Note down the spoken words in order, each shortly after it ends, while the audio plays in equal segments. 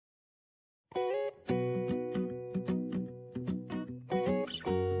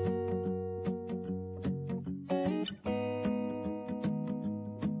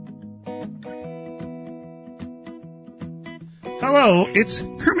Hello, it's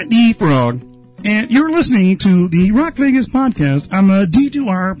Kermit the Frog, and you're listening to the Rock Vegas podcast on the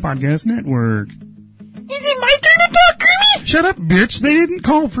D2R Podcast Network. Is it my turn to talk, Kermit? Shut up, bitch. They didn't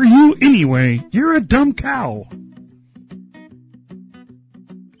call for you anyway. You're a dumb cow.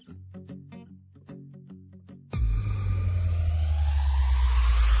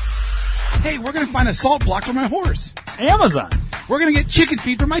 Hey, we're going to find a salt block for my horse. Amazon. We're going to get chicken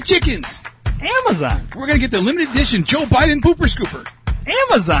feed for my chickens. Amazon. We're going to get the limited edition Joe Biden pooper scooper.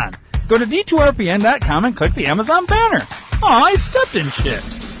 Amazon. Go to d2rpn.com and click the Amazon banner. Aw, I stepped in shit.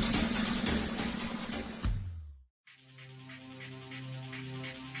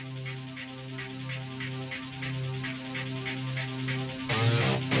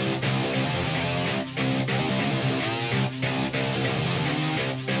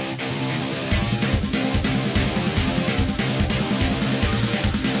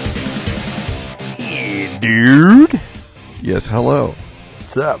 Dude. Yes, hello.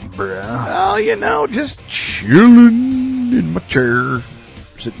 What's up, bro? Oh, you know, just chilling in my chair,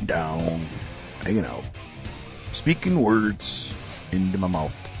 sitting down, hanging out, speaking words into my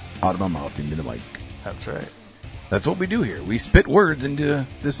mouth, out of my mouth, into the mic. That's right. That's what we do here. We spit words into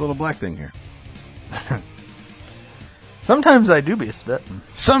this little black thing here. Sometimes I do be spitting.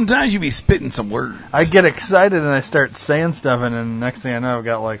 Sometimes you be spitting some words. I get excited and I start saying stuff, and then next thing I know, I've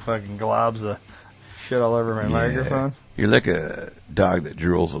got like fucking globs of shit all over my microphone. You're like a dog that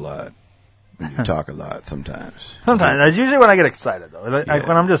drools a lot. You talk a lot sometimes. Sometimes. That's usually when I get excited, though. When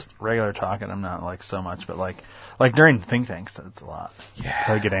I'm just regular talking, I'm not like so much, but like during think tanks, it's a lot. Yeah.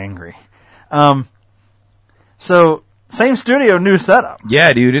 So I get angry. So same studio, new setup.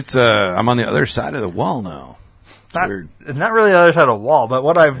 Yeah, dude, it's I'm on the other side of the wall now. Weird. It's not really the other side of the wall, but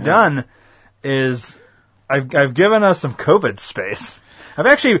what I've done is I've given us some COVID space.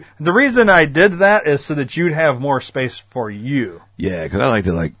 The reason I did that is so that you'd have more space for you. Yeah, because I like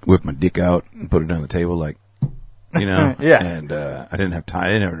to like whip my dick out and put it on the table, like, you know. Yeah. And I didn't have time. I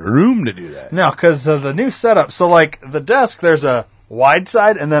didn't have room to do that. No, because of the new setup. So like the desk, there's a wide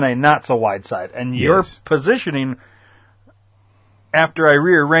side and then a not so wide side, and your positioning after I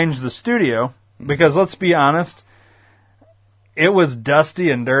rearranged the studio, because let's be honest, it was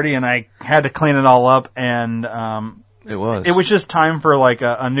dusty and dirty, and I had to clean it all up, and It was. it was just time for like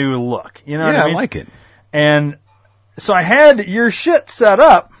a new look. You know what I mean? I like it. And so I had your shit set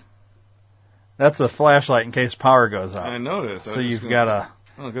up. That's a flashlight in case power goes out. I noticed. So you've got a...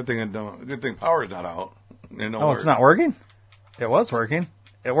 Oh, good thing power's not out. it's not working? It was working.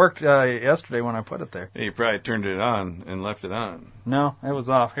 It worked yesterday when I put it there. Yeah, you probably turned it on and left it on. No, it was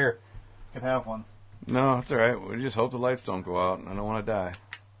off. Here, you can have one. No, it's all right. We just hope the lights don't go out. I don't want to die.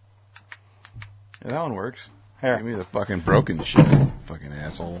 Yeah, that one works. Here. Give me the fucking broken shit, fucking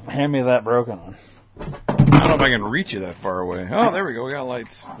asshole. Hand me that broken one. I don't know if I can reach you that far away. Oh, there we go. We got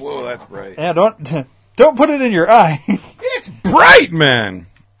lights. Whoa, that's bright. Yeah, don't put it in your eye. It's bright, man.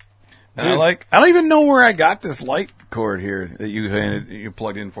 And Dude. I don't even know where I got this light cord here that you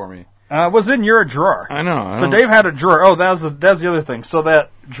plugged in for me. It was in your drawer. I know. So Dave had a drawer. Oh, that's the other thing. So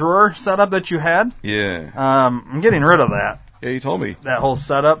that drawer setup that you had, Yeah. I'm getting rid of that. Yeah, you told me. That whole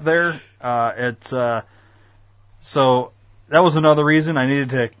setup there. So that was another reason I needed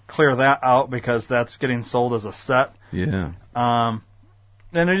to clear that out, because that's getting sold as a set. Yeah. And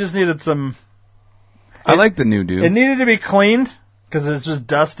it just needed some... I like the new dude. It needed to be cleaned because it's just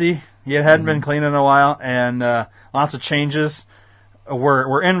dusty. It hadn't been cleaned in a while, and lots of changes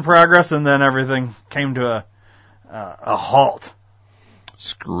were in progress, and then everything came to a halt.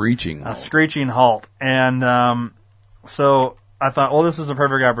 Screeching. A screeching halt. And so I thought, well, this is a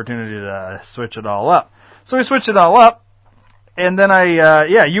perfect opportunity to switch it all up. So we switched it all up, and then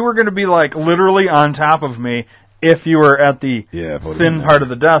you were going to be like literally on top of me if you were at the thin part of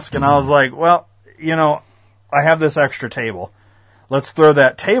the desk. And I was like, well, you know, I have this extra table. Let's throw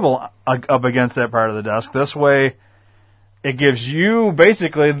that table up against that part of the desk. This way, it gives you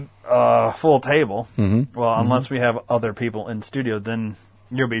basically a full table. Mm-hmm. Well, unless we have other people in studio, then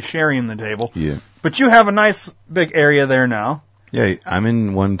you'll be sharing the table. Yeah. But you have a nice big area there now. Yeah, I'm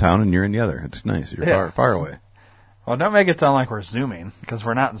in one town and you're in the other. It's nice. You're far away. Well, don't make it sound like we're zooming, because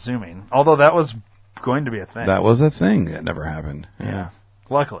we're not zooming. Although that was going to be a thing. That was a thing. That never happened. Yeah.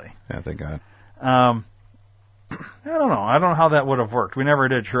 Luckily. Yeah, thank God. I don't know. I don't know how that would have worked. We never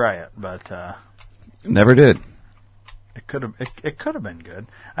did try it, but never did. It could have. It could have been good.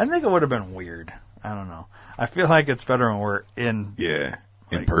 I think it would have been weird. I don't know. I feel like it's better when we're in. Yeah,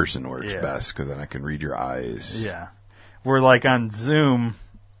 in person works best, because then I can read your eyes. Yeah, we're like on Zoom.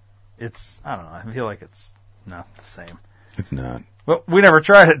 It's, I don't know. I feel like it's not the same. It's not. Well, we never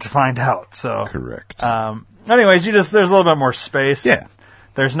tried it to find out. So correct. Anyways, there's a little bit more space. Yeah.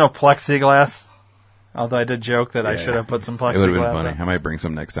 There's no plexiglass. Although I did joke that I Yeah. should have put some plexiglass. It would have been funny. on. I might bring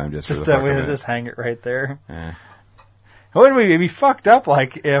some next time just for Just the that fuck we of would it. just hang it right there. Yeah. Would we be fucked up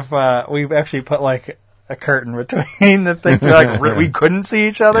like if we actually put like a curtain between the things? We couldn't see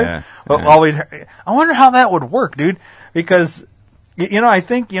each other. Yeah, But yeah. I wonder how that would work, dude. Because I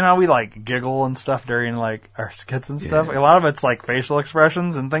think we like giggle and stuff during like our skits and stuff. Yeah. A lot of it's like facial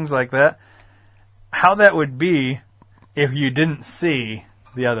expressions and things like that. How that would be if you didn't see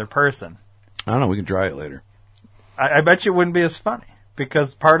the other person. I don't know. We can try it later. I bet you it wouldn't be as funny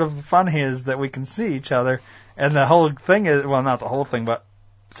because part of the fun is that we can see each other, and the whole thing is not the whole thing, but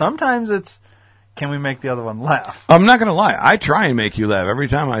sometimes it's can we make the other one laugh? I'm not gonna lie. I try and make you laugh every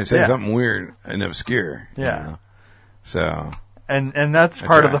time I say Yeah. something weird and obscure. you Yeah. know? So And that's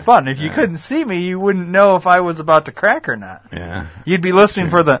part of try. the fun. If you Yeah. couldn't see me, you wouldn't know if I was about to crack or not. yeah. You'd be listening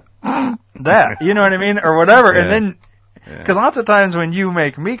for the that, you know what I mean, or whatever, Yeah. and then because lots of times when you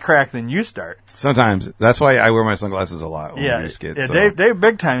make me crack, then you start. Sometimes that's why I wear my sunglasses a lot when we Yeah, do skits. yeah. so Dave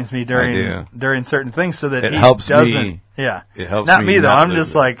big times me do. during certain things so that It he helps doesn't. me. Yeah, It helps not me me though. not I'm lose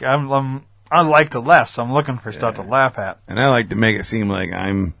just it. like I like to laugh, so I'm looking for stuff to laugh at. And I like to make it seem like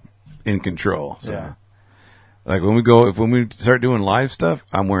I'm in control. So. Yeah. Like when we start doing live stuff,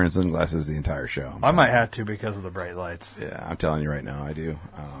 I'm wearing sunglasses the entire show. I might have to because of the bright lights. Yeah, I'm telling you right now, I do.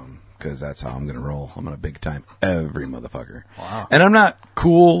 Because that's how I'm going to roll. I'm going to big time every motherfucker. Wow. And I'm not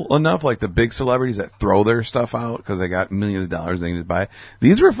cool enough like the big celebrities that throw their stuff out because they got millions of dollars they can just buy.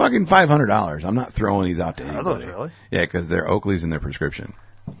 These were fucking $500. I'm not throwing these out to anybody. those really? Yeah, because they're Oakley's in their prescription.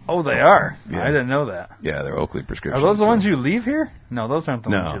 Oh, they are. Yeah. I didn't know that. Yeah, they're Oakley Are prescriptions. those the so- ones you leave here? No, those aren't the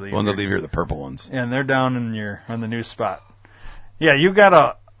ones No, you the leave ones here. that leave here are the purple ones. Yeah, and they're down on the new spot. Yeah, you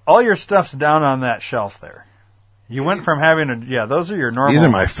got all your stuff's down on that shelf there. You went from having those are your normal. These are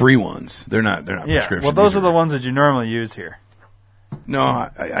my free ones. They're not yeah. prescription. Well, those These are the ones that you normally use here. No,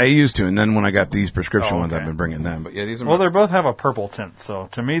 I used to, and then when I got these prescription Oh, ones, okay. I've been bringing them. But yeah, these are. Well, my, they both have a purple tint, so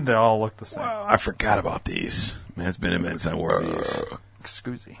to me they all look the same. Well, I forgot about these. Man, it's been a minute since I wore these.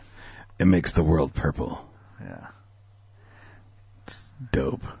 Excuse me. It makes the world purple. Yeah.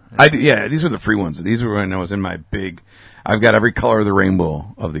 Dope. These were the free ones. These were when I was in my big. I've got every color of the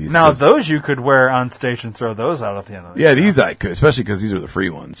rainbow of these. Now 'cause- those you could wear on stage and throw those out at the end of the yeah, these I could, especially because these are the free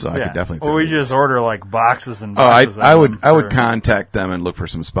ones, so I could definitely. Well, throw we these. just order like boxes and Oh, boxes. I of would them I would for- contact them and look for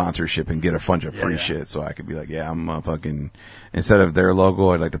some sponsorship and get a bunch of free yeah. shit, so I could be like, yeah, I'm a fucking instead of their logo,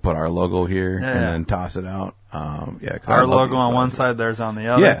 I'd like to put our logo here and Yeah. then toss it out. 'Cause I our love logo these on one glasses. side, theirs on the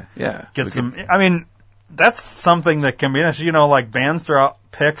other. Yeah, yeah. We Get some. I mean, that's something that can be nice. Like bands throw out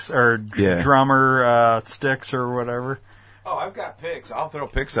picks or Yeah. drummer sticks or whatever. Oh, I've got picks. I'll throw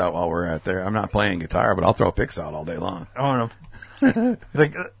picks out while we're out there. I'm not playing guitar, but I'll throw picks out all day long. Oh no,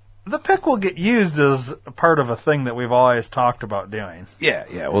 the pick will get used as a part of a thing that we've always talked about doing. Yeah,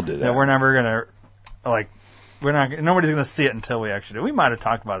 we'll do that. That we're never gonna nobody's gonna see it until we actually do. We might have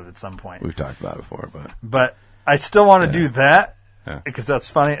talked about it at some point, We've talked about it before, but but I still want to do that Yeah. because that's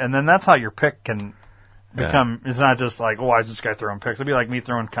funny, and then that's how your pick can Yeah. become. It's not just like, oh, why is this guy throwing picks? It'd be like me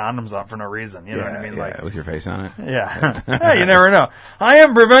throwing condoms out for no reason. You know what I mean? Like, with your face on it. yeah. Yeah, you never know. I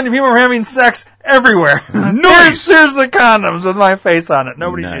am preventing people from having sex everywhere. Nice! Here's the condoms with my face on it.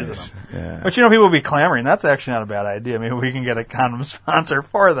 Nobody's Nice. using them. Yeah. But people will be clamoring. That's actually not a bad idea. Maybe we can get a condom sponsor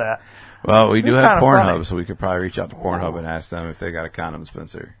for that. Well, we do It's have kinda Pornhub, funny. so we could probably reach out to Pornhub and ask them if they got a condom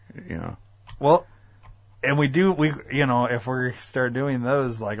dispenser. Well, and we if we start doing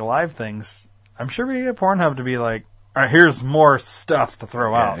those like live things, I'm sure we get Pornhub to be like, all right, here's more stuff to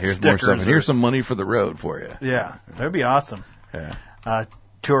throw out. Here's more Stickers stuff, and or- here's some money for the road for you. Yeah, that'd be awesome. Yeah.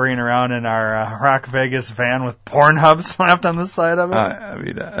 Touring around in our Rock Vegas van with Pornhub slapped on the side of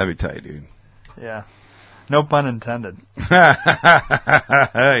it. That'd be tight, dude. Yeah. No pun intended.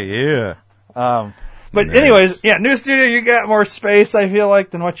 Yeah. But Nice. anyways, yeah, new studio, you got more space, I feel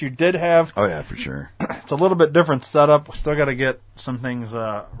like, than what you did have. Oh yeah, for sure. It's a little bit different setup. We still got to get some things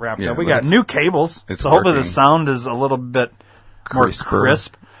wrapped Yeah, up. We but got it's- new cables, it's so hopefully the working. sound is a little bit more Crisper.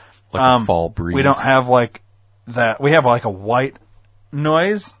 crisp. Like a fall breeze. We don't have like that. We have like a white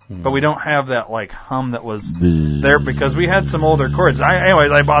noise, but we don't have that like hum that was there because we had some older chords.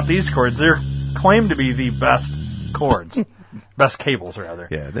 I bought these chords. They're claimed to be the best chords, best cables rather.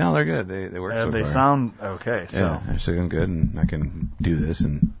 Yeah, no, they're good. They work. And so they far. sound okay. So Yeah, they're sounding good, and I can do this,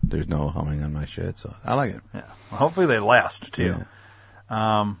 and there's no humming on my shit, so I like it. yeah. Well, hopefully they last too.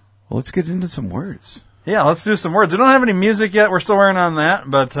 Well, let's get into some words. Yeah, let's do some words. We don't have any music yet. We're still working on that,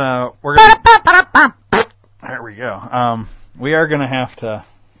 but we're gonna. There we go. We are gonna have to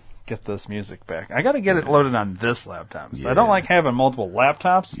get this music back. I got to get it loaded on this laptop. So I don't Yeah. like having multiple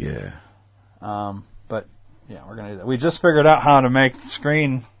laptops. Yeah. But Yeah, we're gonna do that. We just figured out how to make the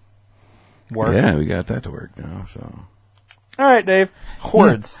screen work. Yeah, we got that to work now. So, All right, Dave.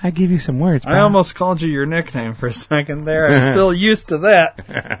 Words. I give you some words. I almost called you your nickname for a second there. I'm still used to that.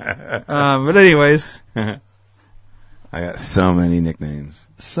 But anyways, I got so many nicknames.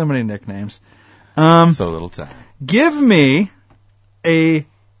 so many nicknames. So little time. Give me a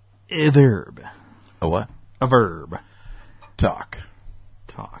verb. A what? A verb. Talk.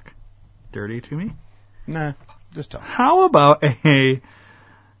 Talk. Dirty to me? Nah, just talk. How about a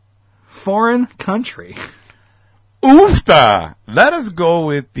foreign country? Oofta! Let us go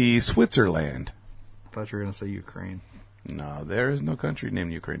with the Switzerland. I thought you were going to say Ukraine. No, there is no country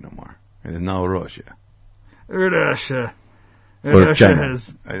named Ukraine no more. There's no Russia. Russia. Or Russia China.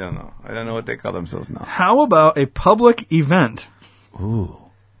 has... I don't know. I don't know what they call themselves now. How about a public event? Ooh.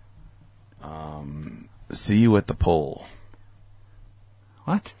 See you at the pole.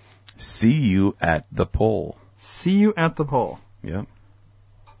 What? See you at the pole. See you at the pole. Yep.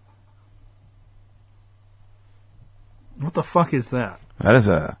 What the fuck is that? That is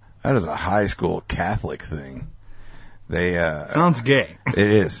a high school Catholic thing. They Sounds gay. it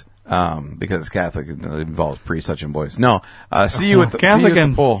is. Because it's Catholic, it involves priests touching boys. No, see you at the Catholic see you at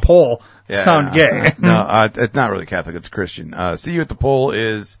and the pole. pole Yeah, sound gay. No, it's not really Catholic. It's Christian. See you at the pole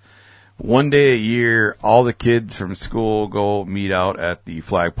is one day a year. All the kids from school go meet out at the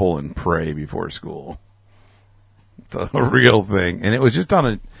flagpole and pray before school. It's a real thing, and it was just on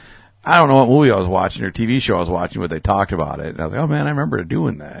a. I don't know what movie I was watching or TV show I was watching, but they talked about it, and I was like, "Oh man, I remember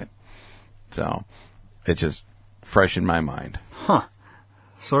doing that." So it's just fresh in my mind. Huh.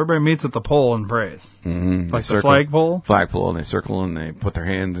 So everybody meets at the pole and prays. Mm-hmm. Like the flagpole? Flagpole, and they circle and they put their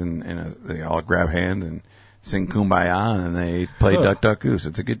hands they all grab hands and sing Kumbaya, and they play Duck Duck Goose.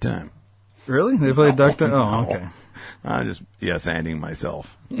 It's a good time. Really? They play Duck Duck? Oh, okay. I just yes-anding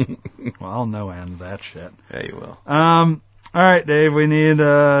myself. Well, I'll no-end that shit. Yeah, you will. All right, Dave, we need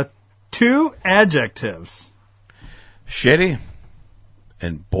 2 adjectives. Shitty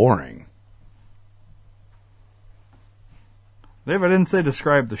and boring. Dave, I didn't say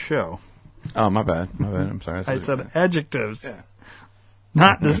describe the show. Oh, my bad. I'm sorry. I said adjectives. Yeah.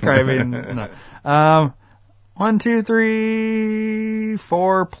 Not describing. No. 1, 2, 3,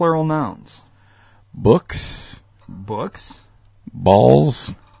 4 plural nouns. Books, Books.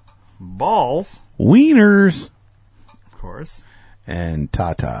 balls, Balls. wieners, Of course. and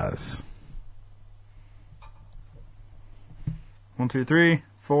tatas. 1, 2, 3,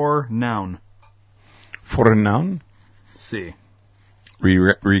 4 noun. For a noun, C.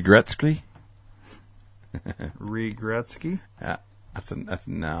 regretsky. Regretsky. Yeah, that's a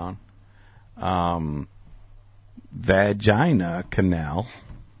noun. Vagina canal.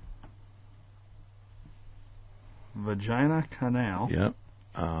 Vagina canal. Yep.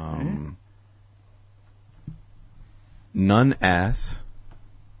 Nun ass.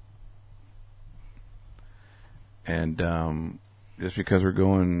 And just because we're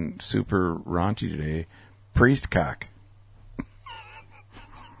going super raunchy today, priest cock.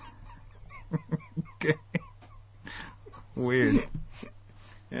 Okay. Weird.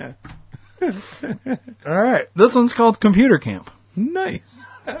 Yeah. All right. This one's called Computer Camp. Nice.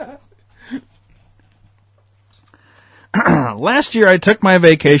 Last year I took my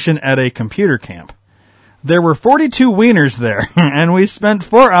vacation at a computer camp. There were 42 wieners there, and we spent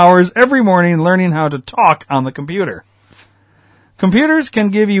 4 hours every morning learning how to talk on the computer. Computers can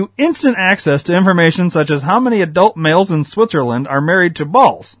give you instant access to information such as how many adult males in Switzerland are married to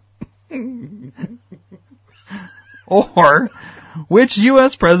balls. Or which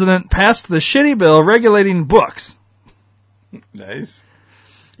U.S. president passed the shitty bill regulating books. Nice.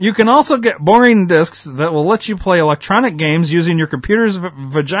 You can also get boring discs that will let you play electronic games using your computer's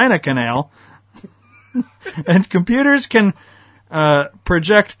vagina canal. And computers can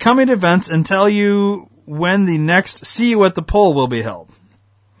project coming events and tell you when the next See You at the Pole will be held.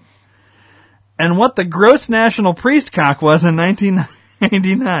 And what the gross national priest cock was in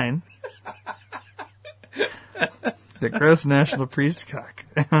 1999. The gross national priest cock.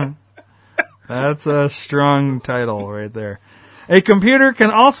 That's a strong title right there. A computer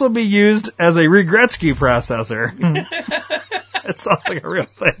can also be used as a Regretsky processor. It sounds like a real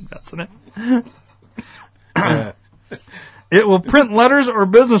thing, doesn't it? It will print letters or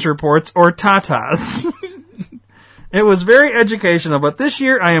business reports or tatas. It was very educational, but this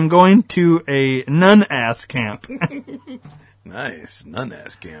year I am going to a nun-ass camp. Nice. Nun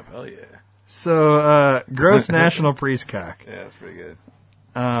ass camp. Hell yeah. So, gross national priest cock. Yeah, that's pretty good.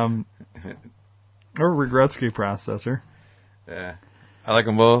 Or Regretsky processor. Yeah. I like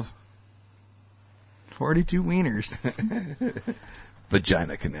them both. 42 wieners.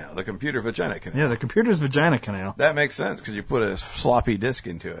 vagina canal. The computer vagina canal. Yeah, the computer's vagina canal. That makes sense because you put a sloppy disc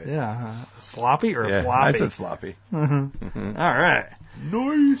into it. Yeah. Sloppy or Yeah, floppy? I said sloppy. All right.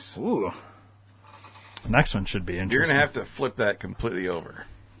 Nice. Ooh. Next one should be interesting. You're going to have to flip that completely over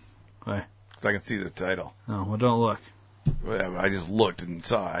Why? so I can see the title. Oh, well, don't look. Well, I just looked and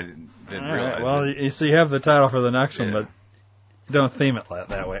saw. I didn't All realize. right. Well, it. so you have the title for the next one, Yeah. but don't theme it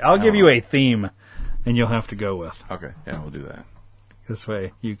that way. I'll give you a theme, and you'll have to go with. Okay, yeah, we'll do that. This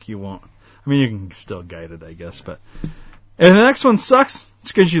way, you won't. I mean, you can still guide it, I guess, but... And the next one sucks,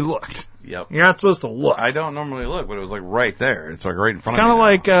 it's because you looked. Yep. You're not supposed to look. I don't normally look, but it was like right there. It's like right in front Kind of of me.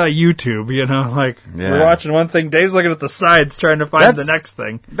 like YouTube, you know, like Yeah. we're watching one thing, Dave's looking at the sides trying to find That's- the next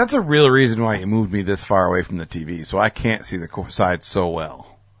thing. That's a real reason why you moved me this far away from the TV, so I can't see the sides so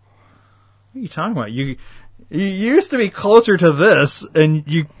well. What are you talking about? You used to be closer to this, and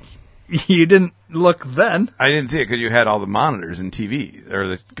you didn't look then. I didn't see it because you had all the monitors and TV, or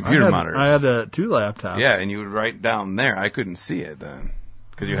the computer monitors. I had 2 laptops. Yeah, and you would write down there. I couldn't see it then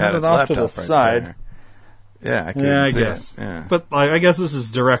because you I had had a it off laptop to the right side. there. Yeah, I couldn't Yeah, I see guess. it. Yeah. But like, I guess this is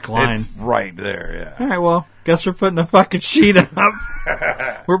direct line. It's right there, All yeah. right, well, guess we're putting a fucking sheet up.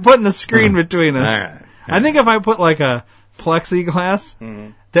 We're putting a screen between us. All right. I think if I put like a plexiglass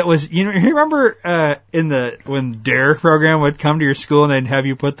that was, you remember when DARE program would come to your school and they'd have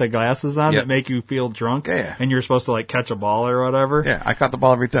you put the glasses on Yep. that make you feel drunk, Yeah. and you were supposed to like catch a ball or whatever. Yeah, I caught the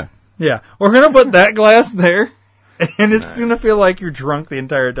ball every time. Yeah, we're gonna put that glass there, and it's gonna feel like you're drunk the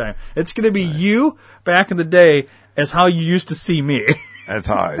entire time. It's gonna be you back in the day as how you used to see me. That's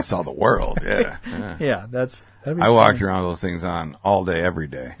how I saw the world, yeah. Yeah. Yeah, that'd be I walked fun. around with those things on all day, every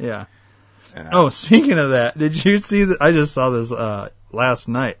day. Yeah. And Oh, speaking of that, did you see that? I just saw this last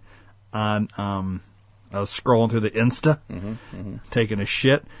night on. I was scrolling through the Insta, taking a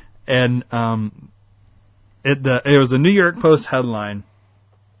shit, and it was a New York Post headline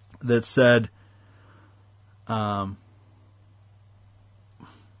that said,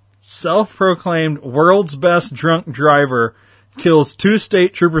 "Self-proclaimed world's best drunk driver kills 2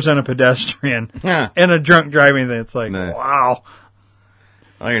 state troopers and a pedestrian Yeah. in a drunk driving thing." It's like, Nice. wow.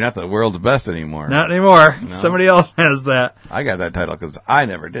 Oh, you're not the world's best anymore. Not anymore. Somebody else has that. I got that title because I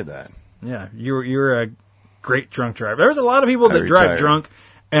never did that. Yeah, you're a great drunk driver. There's a lot of people I that drive retired. drunk,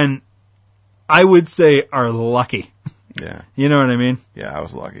 and I would say are lucky. Yeah. You know what I mean? Yeah, I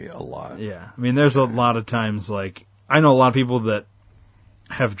was lucky a lot. Yeah. I mean, there's a lot of times, like, I know a lot of people that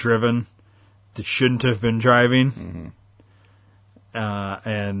have driven that shouldn't have been driving.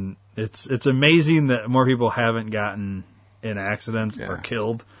 And it's amazing that more people haven't gotten in accidents or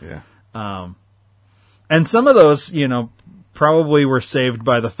killed. Yeah. And some of those, probably were saved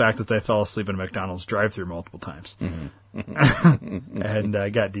by the fact that they fell asleep in a McDonald's drive-thru multiple times. And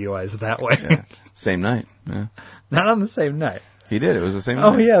got DUIs that way. Yeah. Same night. Yeah. Not on the same night. He did. It was the same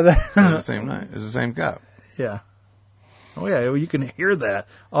Oh, night. yeah. It was the same night. It was the same cop. Yeah. Oh, yeah. Well, you can hear that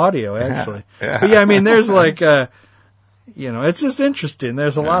audio, actually. Yeah. But, yeah, I mean, there's like, it's just interesting.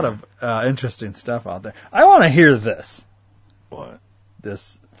 There's a lot of interesting stuff out there. I want to hear this. What?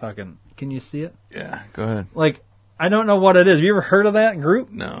 This fucking... Can you see it? Yeah. Go ahead. Like, I don't know what it is. Have you ever heard of that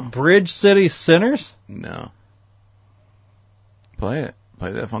group? No. Bridge City Sinners? No. Play it.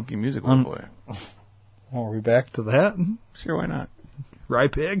 Play that funky music, old boy. Oh, are we back to that? Sure, why not? Rye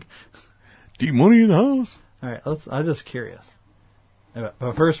Pig? D-Money in the house. All right, I'm just curious.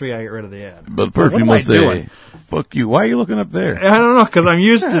 But first we gotta get rid of the ad. But first What you am must I say, doing? fuck you. Why are you looking up there? I don't know, because I'm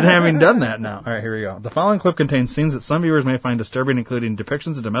used to having done that now. All right, here we go. The following clip contains scenes that some viewers may find disturbing, including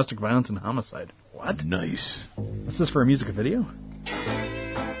depictions of domestic violence and homicide. What? Nice. This is for a music video?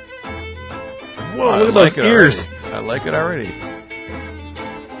 Whoa, look at those ears. I like it already.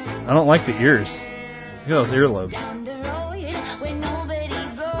 I don't like the ears. Look at those earlobes. Down the road where nobody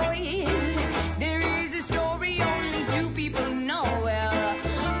goes, there is a story only 2 people know. Well,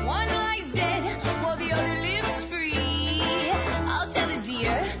 one lies dead while the other lives free. I'll tell it,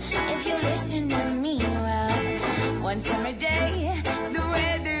 dear, if you listen to me. Well, one summer day, the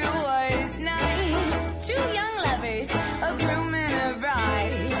weather was nice. 2 young lovers, a groom and a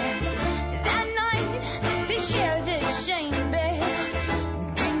bride. That night, they share the same bed.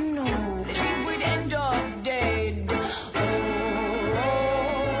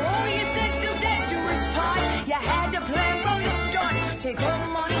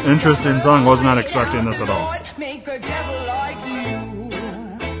 Interesting song. Was not expecting this at all. Make a devil like you.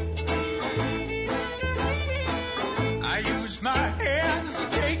 I used my hands to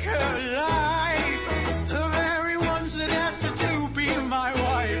take her life, the very ones that asked her to be my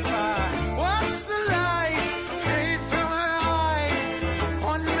wife. I watched the light fade from her eyes.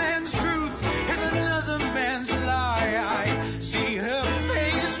 One man's truth is another man's lie. I see her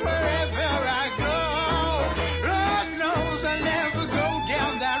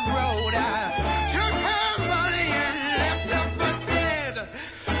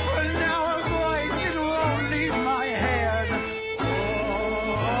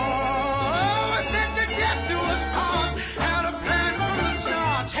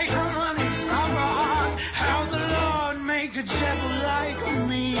a devil like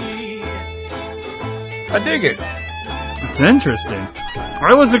me. I dig it. It's interesting.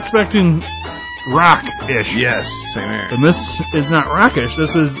 I was expecting rock-ish. Yes, same here. And this is not rockish.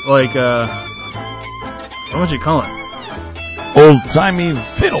 This is like, what would you call it? Old-timey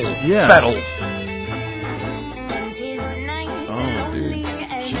fiddle. Yeah. Fiddle. Spends his nights Oh, dude. lonely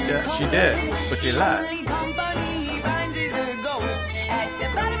and She did. But she lied. lonely company he finds is a ghost. At the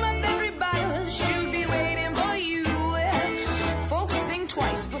bottom of every bottle should be waiting for you. Folks, think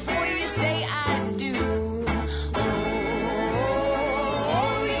twice before you say I do.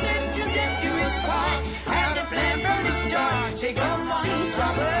 Oh, he said to death to his spot. Had a plan from the start. Take a money,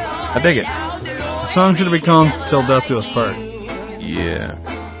 swap her I dig it. out the door. The song should be called Till Death Do Us Part. Yeah.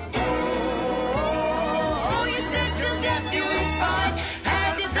 Oh, you said till death do us part.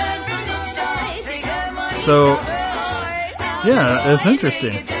 Had the plan from the start. Take her money, So, swap her heart out. yeah, it's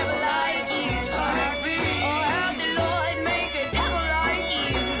interesting. Make a devil like you. Oh, have the Lord make a devil like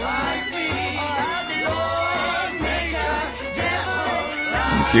you. Oh, have the Lord make a devil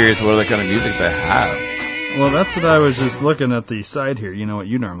like I'm curious what other kind of music they have. Well, that's what I was just looking at the side here. You know what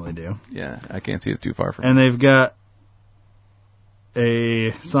you normally do. Yeah, I can't see it's too far from And they've got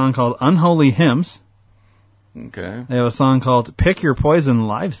a song called Unholy Hymns. Okay. They have a song called Pick Your Poison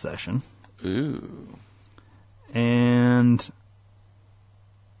Live Session. Ooh. And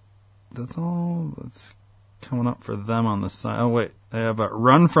that's all that's coming up for them on the side. Oh, wait. They have a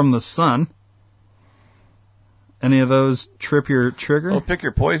Run from the Sun. Any of those trip your trigger? Well, pick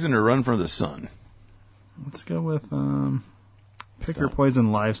your poison or run from the sun. Let's go with Pick Your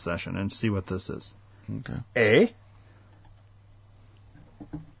Poison Live Session and see what this is. Okay. A.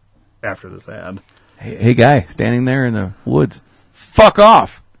 After this ad. Hey, guy, standing there in the woods. Fuck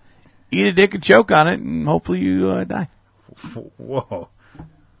off. Eat a dick and choke on it, and hopefully you die. Whoa.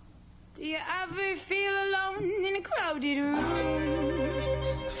 Do you ever feel alone in a crowded room?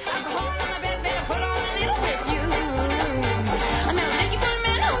 Alcohol on my bed, better put on a little perfume. I'm not looking for a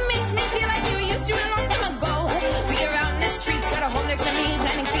man who makes me feel like you used to a long time ago. We are out in the streets, got a home next to me,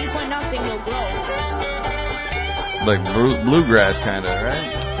 planting seeds where nothing will grow. Like bluegrass kind of,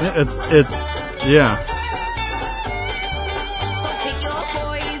 right? It's yeah. So pick your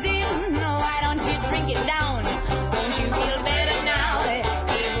poison, why don't you drink it down? Don't you feel better now,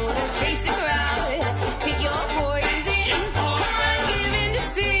 able to face the crowd? Pick your poison, come on, give in to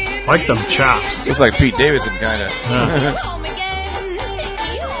sin. Like them chops. Looks like Pete Davidson kind of. Home again, take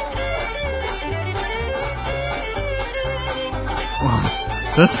me home.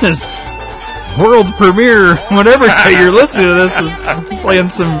 This is world premiere. Whatever day you're listening to this is playing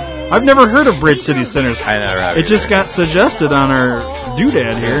some. I've never heard of Bridge City Sinners. I know, right? It just got suggested on our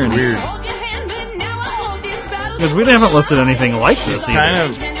doodad here, and Weird. because we haven't listened to anything like this either.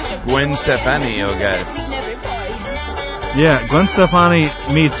 Kind of Gwen Stefani, oh guys. Yeah, Gwen Stefani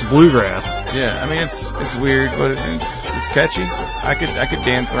meets bluegrass. Yeah, I mean it's weird, but it's catchy. I could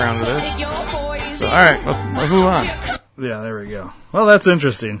dance around to this. So all right, let's move on. Yeah, there we go. Well, that's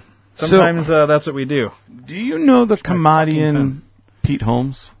interesting. Sometimes that's what we do. Do you know the comedian Pete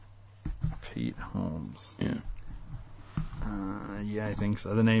Holmes? Pete Holmes. Yeah, Yeah, I think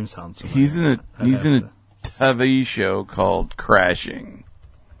so. The name sounds familiar. he's in a I'd he's have in a TV show called Crashing.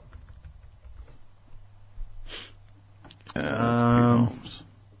 That's Pete Holmes.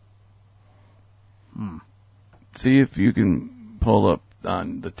 See if you can pull up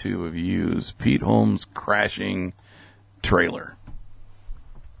on the two of you's Pete Holmes Crashing trailer.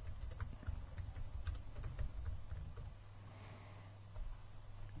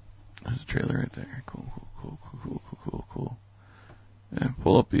 There's a trailer right there. Cool. Yeah,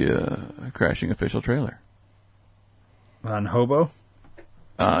 pull up the Crashing official trailer. on Hobo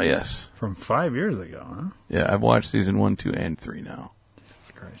Yes. from 5 years ago, huh? Yeah, I've watched season 1, 2, and 3 now.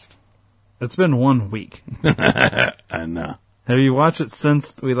 Jesus Christ. It's been 1 week. And Have you watched it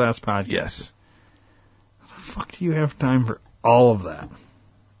since we last podcast? yes. How the fuck do you have time for all of that?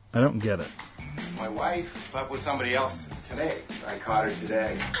 I don't get it. My wife slept with somebody else today. I caught her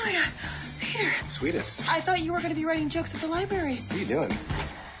today. Oh my God, Peter. Sweetest. I thought you were going to be writing jokes at the library. What are you doing?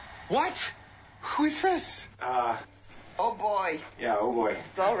 What? Who is this? Oh boy, Yeah, oh boy.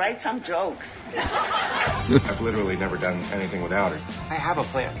 go write some jokes. I've literally never done anything without her. I have a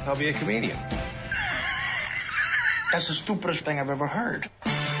plan. I'll be a comedian. That's the stupidest thing I've ever heard.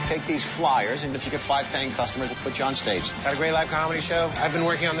 Take these flyers, and if you get 5 paying customers, we'll put you on stage. Got a great live comedy show. I've been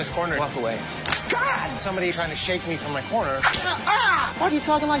working on this corner. Walk away. God! Somebody trying to shake me from my corner. Why are you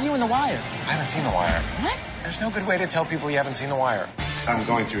talking like you in The Wire? I haven't seen The Wire. What? There's no good way to tell people you haven't seen The Wire. I'm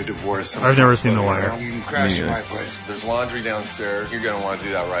going through a divorce. I've never seen The Wire. You can crash Me at my either. place. There's laundry downstairs. You're going to want to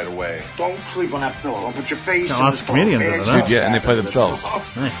do that right away. Don't sleep on that pillow. Don't put your face got in lots the of comedians phone. in it, huh? Dude, yeah, and they play themselves.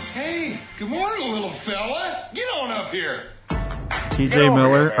 Nice. Hey, good morning, little fella. Get on up here. T.J.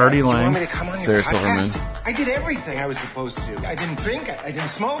 Miller, Artie You want me Lang. to come on your Sarah podcast? Silverman. I did everything I was supposed to. I didn't drink. I didn't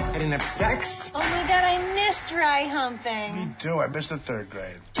smoke. I didn't have sex. Oh my god, I missed rye humping. Me too. I missed the third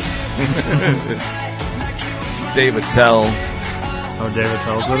grade. David Tell. Oh, David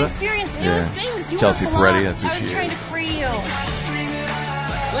tells I want to it. experience new Yeah. things. You Chelsea won't belong. Peretti, that's who I was she trying is. to free you.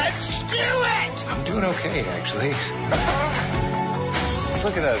 Let's do it! I'm doing okay, actually.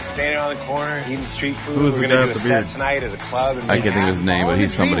 Look at us, standing on the corner, eating street food. Who was We're the guy gonna do with a the set beard? tonight at a club. And I can't think of his name, but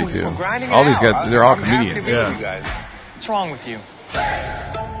he's somebody too. All these guys, they're all comedians. Yeah. What's wrong with you?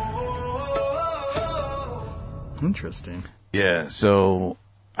 Interesting. Yeah, so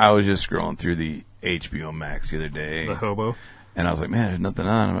I was just scrolling through the HBO Max the other day. The hobo. And I was like, man, there's nothing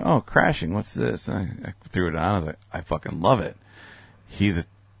on. I'm like, oh, Crashing, what's this? And I threw it on. I was like, I fucking love it. He's a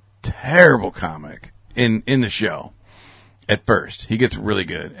terrible comic in the show at first. He gets really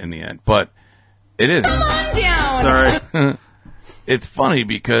good in the end. But it is. Calm down. Sorry. It's funny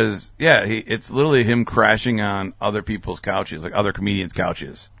because, yeah, it's literally him crashing on other people's couches, like other comedians'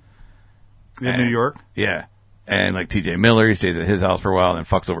 couches. In New York? Yeah. And like TJ Miller, he stays at his house for a while and then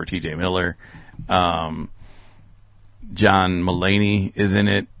fucks over TJ Miller. John Mulaney is in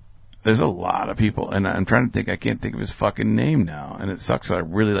it. There's a lot of people, and I'm trying to think. I can't think of his fucking name now, and it sucks. I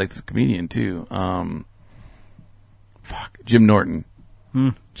really like this comedian too. Jim Norton.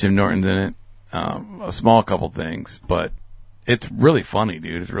 Jim Norton's in it. A small couple things, but it's really funny,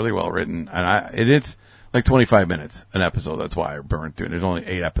 dude. It's really well written, and it's like 25 minutes an episode. That's why I burned through it. There's only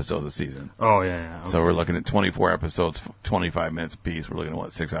 8 episodes a season. Oh, yeah. Okay. So we're looking at 24 episodes, 25 minutes a piece. We're looking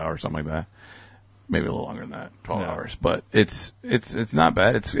at 6 hours, something like that. Maybe a little longer than that, 12 hours. But it's not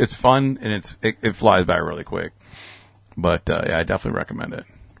bad. It's fun and it flies by really quick. But yeah, I definitely recommend it.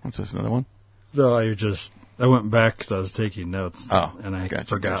 What's this? Another one? No, I went back because I was taking notes. Oh, and I gotcha,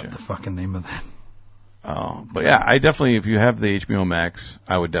 forgot gotcha. the fucking name of that. Oh, but yeah, I definitely, if you have the HBO Max,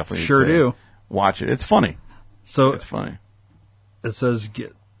 I would definitely Sure say do. watch it. It's funny. So It's funny. it says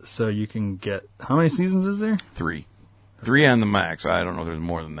so you can get, how many seasons is there? 3 on the Max. I don't know if there's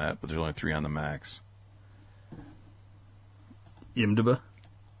more than that, but there's only 3 on the Max. IMDb.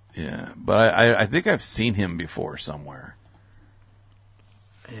 Yeah, but I think I've seen him before somewhere.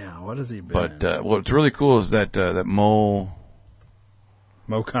 Yeah, what has he been But in? what's really cool is that Mo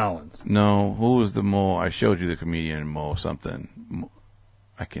Collins. No, who was the Mo? I showed you the comedian Mo something.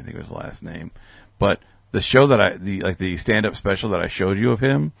 I can't think of his last name. But the show that the stand-up special that I showed you of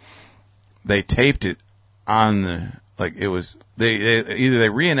him, they taped it on it was they either they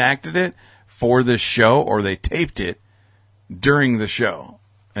reenacted it for this show or they taped it during the show,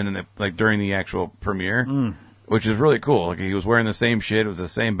 and then during the actual premiere, which is really cool. Like he was wearing the same shit, it was the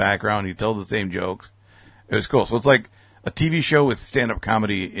same background, he told the same jokes. It was cool. So it's like a TV show with stand-up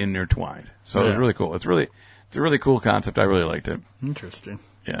comedy intertwined. So it was really cool. It's a really cool concept. I really liked it. Interesting.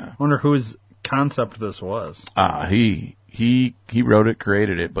 Yeah. I wonder whose concept this was. He wrote it,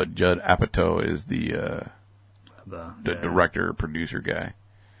 created it, but Judd Apatow is the director, producer guy.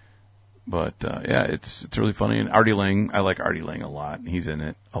 But yeah, it's really funny. And Artie Lang, I like Artie Lang a lot. He's in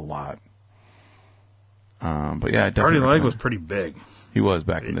it a lot. But yeah, I definitely Artie Lang recommend was it. pretty big. He was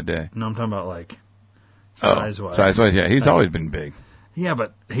back in the day. No, I'm talking about size-wise. Size-wise, yeah. He's always been big. Yeah,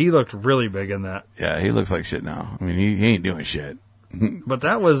 but he looked really big in that. Yeah, he looks like shit now. I mean, he ain't doing shit. But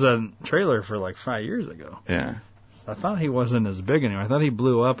that was a trailer for 5 years ago. Yeah. I thought he wasn't as big anymore. I thought he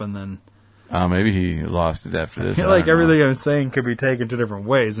blew up and then... Maybe he lost it after this. I feel like everything I'm saying could be taken 2 different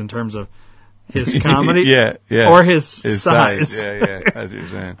ways in terms of his comedy yeah. or his size. Yeah, that's what you're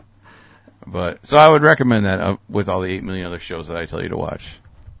saying. But so I would recommend that with all the 8 million other shows that I tell you to watch.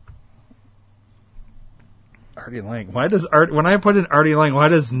 Artie Lang. Why does when I put in Artie Lang, why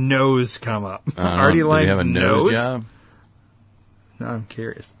does nose come up? Artie Did Lang's he have a nose job? No, I'm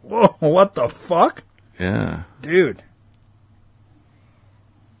curious. Whoa, what the fuck? Yeah. Dude.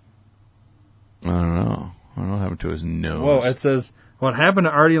 I don't know. I don't know what happened to his nose. Whoa, it says, what happened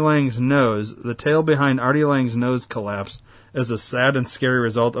to Artie Lang's nose, the tale behind Artie Lang's nose collapse is a sad and scary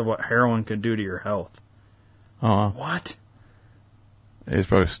result of what heroin can do to your health. Oh. What? He's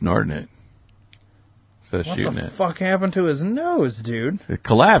probably snorting it. Instead of What shooting the it. fuck happened to his nose, dude? It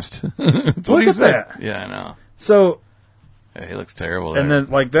collapsed. That's what Look he at said. that. Yeah, I know. So, Yeah, he looks terrible and there.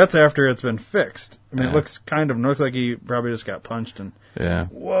 then, that's after it's been fixed. I mean, Yeah. it looks like he probably just got punched and... Yeah.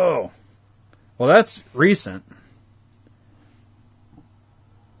 Whoa. Well, that's recent.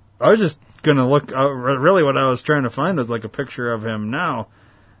 I was just gonna look. Really, what I was trying to find was like a picture of him now.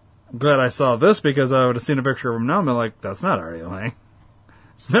 I'm glad I saw this because I would have seen a picture of him now and been like, that's not Artie Lang.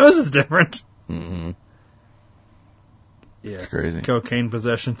 His nose is different. Mm-hmm. Yeah, It's crazy. Cocaine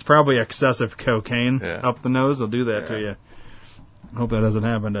possession. It's probably excessive cocaine up the nose. Will do that to you. Hope that doesn't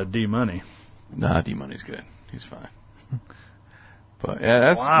happen to D Money. Nah, D-Money's good. He's fine. But yeah,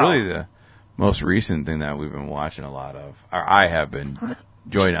 that's really the most recent thing that we've been watching a lot of. Or I have been.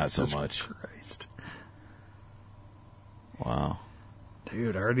 Joy not so much. Christ. Wow.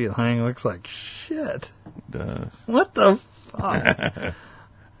 Dude, Artie Lang looks like shit. Does. What the fuck?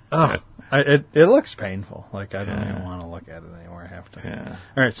 It looks painful. Like, I don't even want to look at it anymore. I have to. Yeah.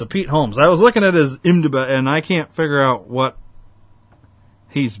 All right, so Pete Holmes. I was looking at his IMDb, and I can't figure out what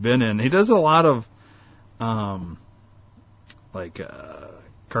he's been in. He does a lot of,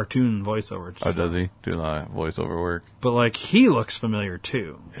 cartoon voiceover. Oh, does he? Do a lot of voiceover work? But, like, he looks familiar,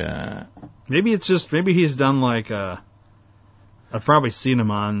 too. Yeah. Maybe he's done, like, I've probably seen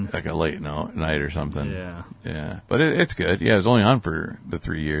him on... Like a late night or something. Yeah. Yeah. But it's good. Yeah, it was only on for the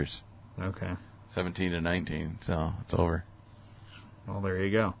 3 years. Okay. 17 to 19, so it's over. Well, there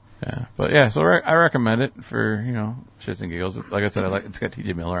you go. Yeah. But yeah, so I recommend it for, shits and giggles. Like I said, it's got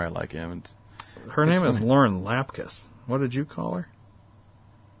TJ Miller. I like him. Her name is Lauren Lapkus. What did you call her?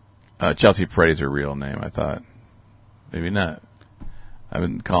 Chelsea Peretti's her real name, I thought. Maybe not. I've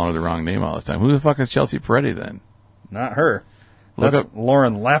been calling her the wrong name all this time. Who the fuck is Chelsea Peretti then? Not her. Look That's up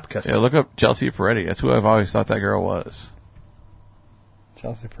Lauren Lapkus. Yeah, look up Chelsea Peretti. That's who I've always thought that girl was.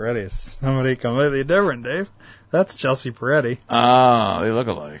 Chelsea Peretti is somebody completely different, Dave. That's Chelsea Peretti. Oh, they look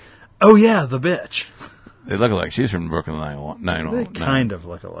alike. Oh, yeah, the bitch. They look alike. She's from Brooklyn Nine-Nine. They kind of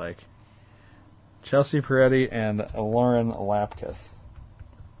look alike. Chelsea Peretti and Lauren Lapkus.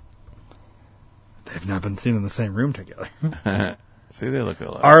 They've not been seen in the same room together. See, they look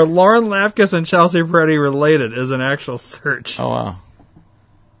alike. Are Lauren Lapkus and Chelsea Peretti related is an actual search. Oh, wow.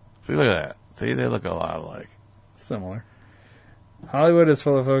 See, look at that. See, they look a lot alike. Similar. Hollywood is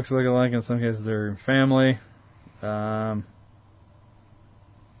full of folks who look alike. In some cases, they're family. Let's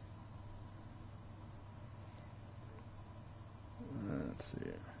see.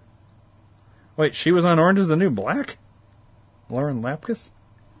 Wait, she was on Orange is the New Black? Lauren Lapkus?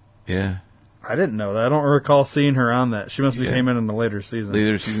 Yeah. I didn't know that. I don't recall seeing her on that. She must have came in the later season.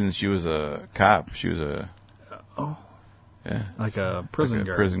 Later season, she was a cop. She was a... Yeah. Like a prison like a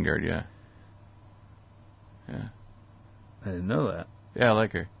guard. Prison guard, yeah. Yeah. I didn't know that. Yeah, I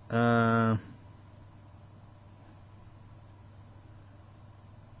like her.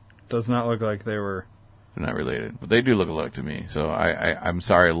 Does not look like they were... They're not related. But they do look alike to me. So I'm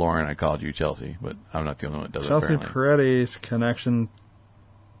sorry, Lauren, I called you Chelsea. But I'm not the only one that does Chelsea it, apparently. Peretti's connection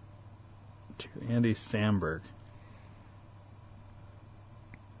to Andy Samberg.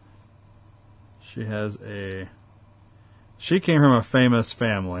 She came from a famous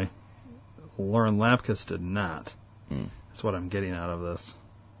family. Lauren Lapkus did not. That's what I'm getting out of this.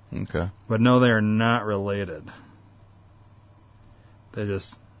 Okay. But no, they are not related. They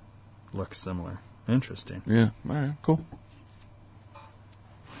just look similar. Interesting. Yeah. All right. Cool.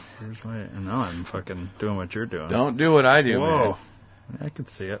 Here's my... And now I'm fucking doing what you're doing. Don't do what I do, Whoa. man. I can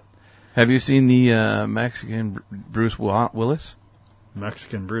see it. Have you seen the Mexican Bruce Willis?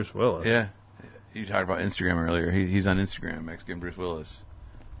 Mexican Bruce Willis? Yeah. You talked about Instagram earlier. He's on Instagram, Mexican Bruce Willis.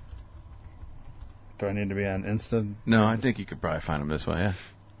 Do I need to be on Insta? No, I think you could probably find him this way, yeah.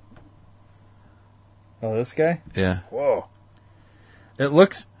 Oh, this guy? Yeah. Whoa. It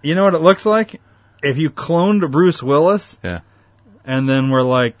looks... You know what it looks like? If you cloned Bruce Willis... Yeah. And then we're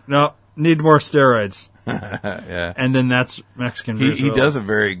like, no, need more steroids. Yeah. And then that's Mexican Bruce He Willis. does a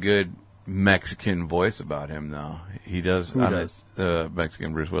very good Mexican voice about him, though. He does. Who does?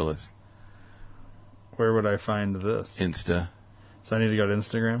 Mexican Bruce Willis. Where would I find this? Insta. So I need to go to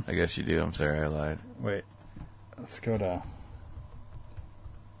Instagram? I guess you do. I'm sorry, I lied. Wait. Let's go to...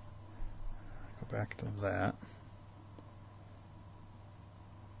 Go back to that.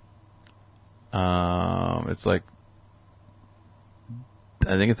 It's like...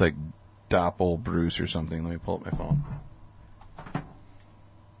 I think it's like Doppel Bruce or something. Let me pull up my phone.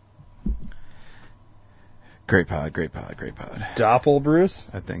 Great pod. Doppel Bruce?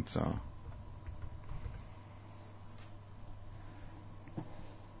 I think so.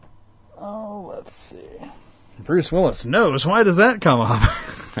 Oh, let's see. Bruce Willis knows. Why does that come up?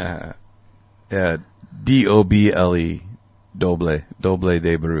 Yeah, D-O-B-L-E. Doble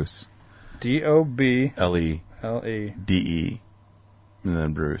de Bruce. D-O-B... L-E. L-E. D-E. And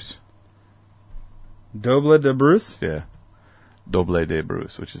then Bruce. Doble de Bruce? Yeah. Doble de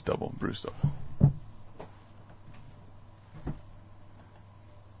Bruce, which is double. Bruce double.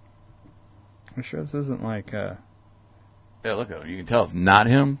 I'm sure this isn't like... Yeah, look at him. You can tell it's not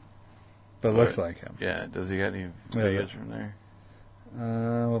him. But it looks like him. Yeah, does he got any videos from there?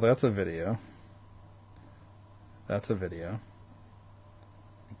 Well, that's a video. That's a video.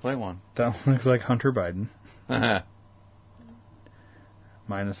 Play one. That looks like Hunter Biden.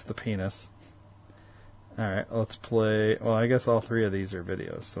 Minus the penis. Alright, let's play... Well, I guess all three of these are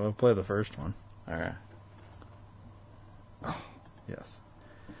videos, so we'll play the first one. Alright. Oh, yes.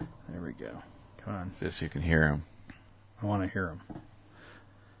 There we go. Come on. Just so you can hear him. I want to hear him.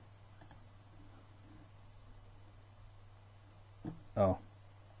 Oh.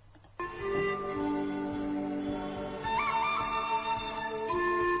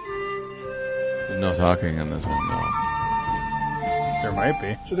 There's no talking in this one, though. There might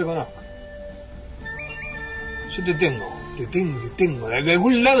be. Yo te conozco. Yo te tengo. De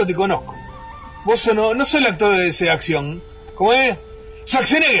algún lado te conozco. Vos no sos el actor de esa acción. ¿Cómo es?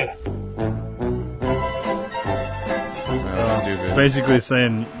 Schwarzenegger. Basically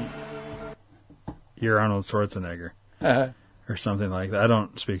saying you're Arnold Schwarzenegger. Or something like that. I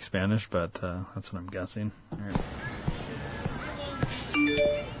don't speak Spanish, but that's what I'm guessing. All right.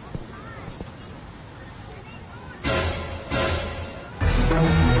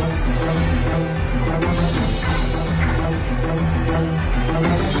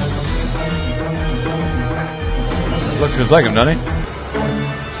 Looks just like him, doesn't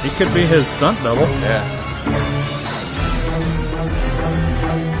he? He could be his stunt double. Yeah.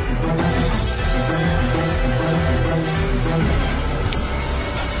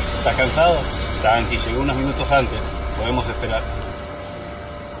 ¿Estás cansado? Tranqui, llegué unos minutos antes. Podemos esperar.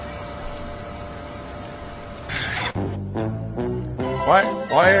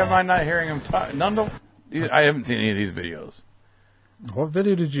 Why am I not hearing him talk? Nundle? I haven't seen any of these videos. What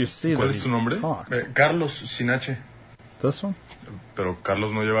video did you see? ¿Cuál es tu nombre? Carlos, sin H. This one? Pero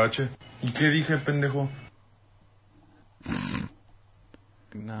Carlos no lleva H. ¿Y qué dije, pendejo?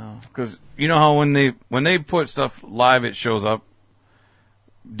 No, because you know how when they put stuff live, it shows up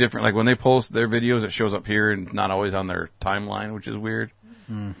different. Like when they post their videos, it shows up here and not always on their timeline, which is weird.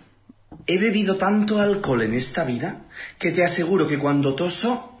 He bebido tanto alcohol en esta vida que te aseguro que cuando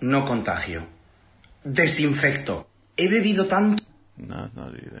toso no contagio. Desinfecto. He bebido tanto... No, it's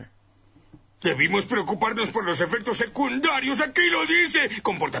not either. Debimos preocuparnos por los efectos secundarios. Aquí lo dice.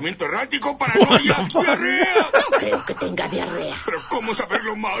 Comportamiento errático, paranoia, diarrea. No creo que tenga diarrea. Pero ¿cómo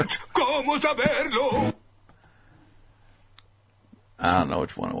saberlo, March? ¿Cómo saberlo? I don't know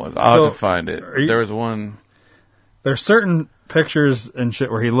which one it was. I'll have to find it. There was one. There's certain pictures and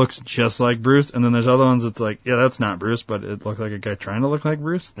shit where he looks just like Bruce, and then there's other ones that's like, yeah, that's not Bruce, but it looked like a guy trying to look like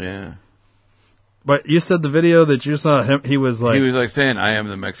Bruce. Yeah. But you said the video that you saw him, he was like saying, I am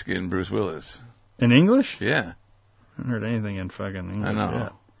the Mexican Bruce Willis. In English? Yeah. I haven't heard anything in fucking English. I know.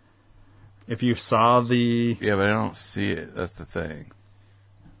 Yet. If you saw the... Yeah, but I don't see it. That's the thing.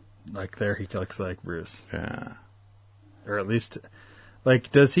 Like there he looks like Bruce. Yeah. Or at least...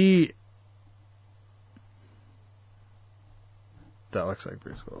 Like, does he... That looks like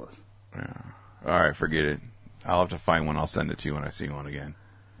Bruce Willis. Yeah. All right, forget it. I'll have to find one. I'll send it to you when I see one again.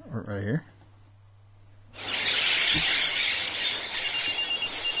 Right here.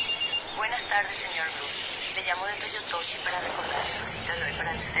 Buenas tardes, señor Bruce. Le llamo de Toyotoshi para recordarle su cita de hoy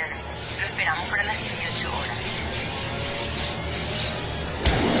para el CERN. Lo esperamos para las 18 horas.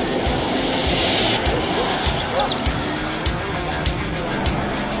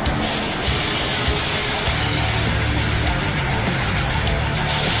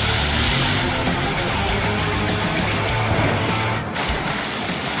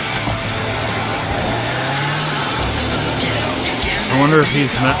 I wonder if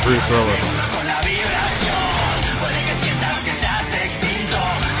he's met Bruce Willis.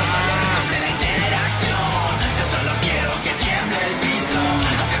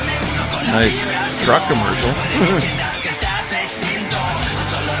 Nice truck commercial.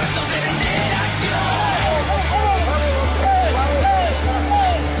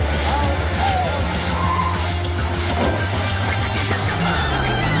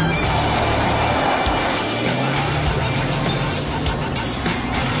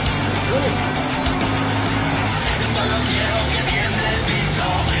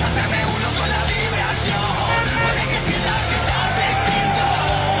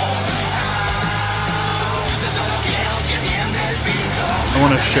 I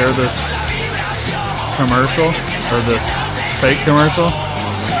want to share this commercial, or this fake commercial.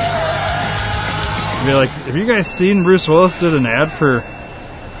 Be like, have you guys seen Bruce Willis did an ad for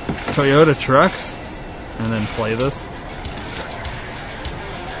Toyota trucks? And then play this.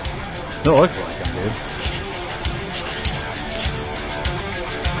 It looks like him, dude.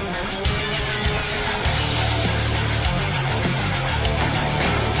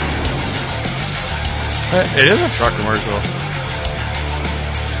 It is a truck commercial.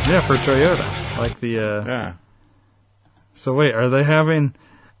 Yeah, for Toyota. Like the, Yeah. So wait, are they having...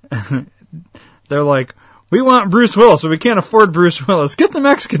 They're like, we want Bruce Willis, but we can't afford Bruce Willis. Get the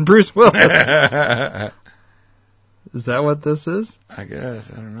Mexican Bruce Willis. Is that what this is? I guess.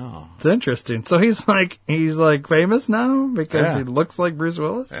 I don't know. It's interesting. So he's like famous now because Yeah. he looks like Bruce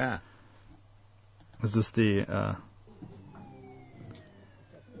Willis? Yeah. Is this the,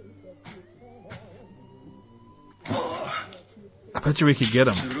 I bet you we could get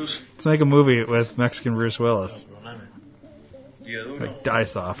him. Let's make a movie with Mexican Bruce Willis. Like Die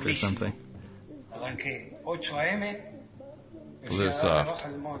Soft or something. Arranqué 8 a.m. Live soft. Baja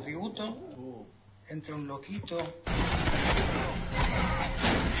el modo tributo. Entra un loquito.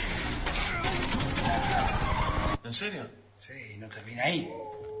 ¿En serio? Sí, no termina ahí.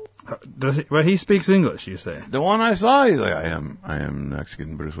 But he speaks English, you say? The one I saw, he's like, I am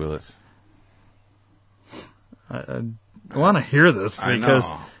Mexican Bruce Willis. I want to hear this I because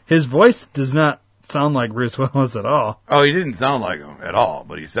know. his voice does not sound like Bruce Willis at all. Oh, he didn't sound like him at all,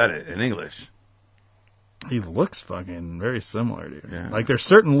 but he said it in English. He looks fucking very similar, dude. Yeah. Like there's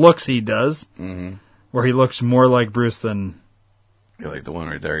certain looks he does where he looks more like Bruce than Yeah, like the one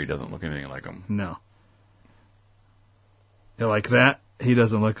right there, he doesn't look anything like him. no. Yeah, like that, he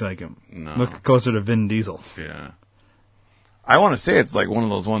doesn't look like him. No. Look closer to Vin Diesel. Yeah. I want to say it's like one of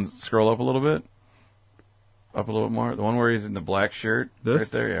those ones, scroll up a little bit. Up a little bit more. The one where he's in the black shirt. This?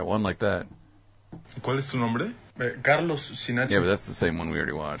 Right there, yeah, one like that. ¿Cuál es tu nombre? Carlos sin H. Yeah, but that's the same one we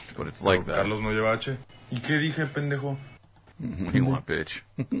already watched, but it's like that. Carlos no lleva H. ¿Y qué dije, pendejo? What do you want, bitch?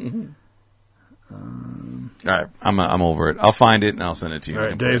 Alright, I'm over it. I'll find it and I'll send it to you. All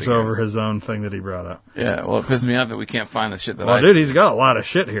right, Dave's over his own thing that he brought up. Yeah, well, it pisses me off that we can't find the shit that Well, dude, he's got a lot of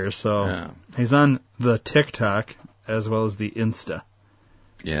shit here, so Yeah. he's on the TikTok as well as the Insta.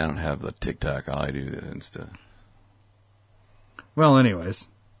 Yeah, I don't have the TikTok. All I do is Insta. Well, anyways.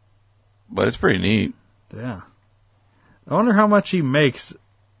 But it's pretty neat. Yeah. I wonder how much he makes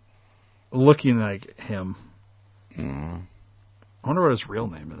looking like him. I wonder what his real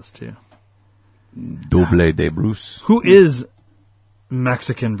name is, too. Doble de Bruce. Who is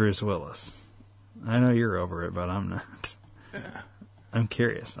Mexican Bruce Willis? I know you're over it, but I'm not. I'm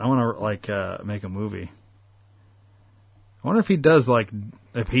curious. I want to, make a movie. I wonder if he does,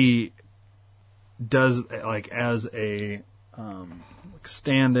 as a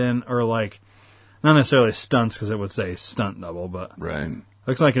stand-in, or, not necessarily stunts, because it would say stunt double, but Right.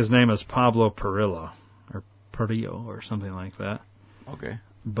 looks like his name is Pablo Perillo, or Perillo, or something like that. Okay.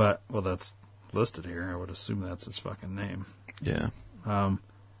 But, well, that's listed here. I would assume that's his fucking name. Yeah.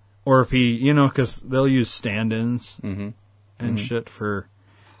 Or if he, because they'll use stand-ins and shit for...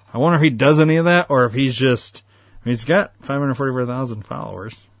 I wonder if he does any of that, or if he's just... he's got 544,000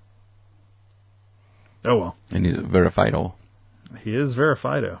 followers. Oh, well. And he's a verified-o. He is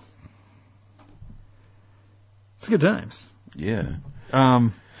verified-o. It's good times. Yeah.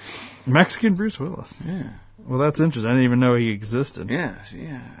 Mexican Bruce Willis. Yeah. Well, that's interesting. I didn't even know he existed. Yes,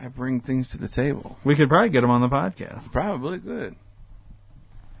 yeah. I bring things to the table. We could probably get him on the podcast. Probably good.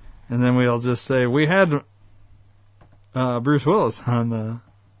 And then we'll just say, we had Bruce Willis on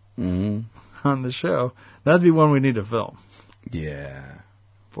the show. That'd be one we need to film. Yeah.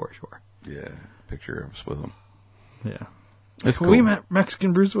 For sure. Yeah. Picture us with him. Yeah. It's cool. We met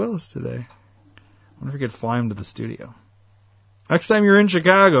Mexican Bruce Willis today. I wonder if we could fly him to the studio. Next time you're in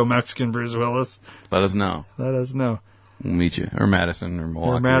Chicago, Mexican Bruce Willis, Let us know. let us know. We'll meet you. Or Madison or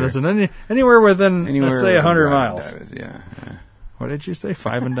Milwaukee. Or Madison. Anywhere within, let's say, 100 miles. Yeah. What did you say?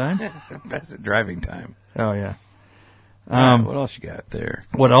 5 and dime? That's the driving time. Oh, yeah. What else you got there?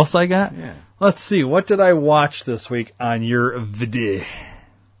 What else I got? Yeah. Let's see. What did I watch this week on your video?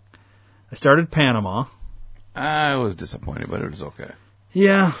 I started Panama. I was disappointed, but it was okay.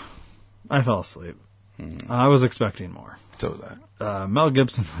 Yeah. I fell asleep. I was expecting more. So was that. Mel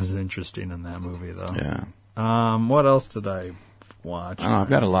Gibson was interesting in that movie, though. Yeah. What else did I watch? I don't know, I've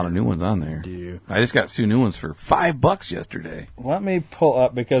got a lot of new ones on there. Do you? I just got 2 new ones for $5 yesterday. Let me pull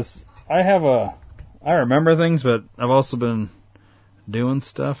up, because I remember things, but I've also been doing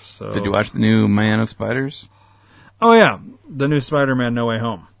stuff, so. Did you watch the new Man of Spiders? Oh, yeah. The new Spider-Man No Way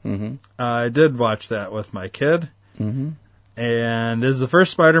Home. Mm-hmm. I did watch that with my kid. Mm-hmm. And this is the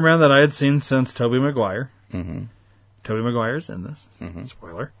first Spider-Man that I had seen since Tobey Maguire. Mm-hmm. Tobey Maguire's in this. Mm-hmm.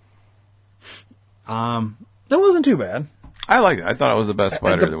 Spoiler. That wasn't too bad. I like it. I thought it was the best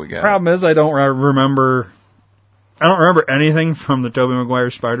Spider that we got. The problem is I don't remember anything from the Tobey Maguire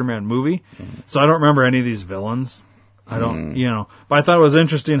Spider-Man movie. Mm-hmm. So I don't remember any of these villains. I don't, but I thought it was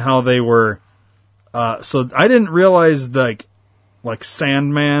interesting how they were, so I didn't realize like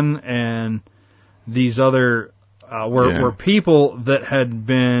Sandman and these other were people that had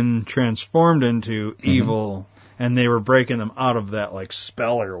been transformed into evil, and they were breaking them out of that like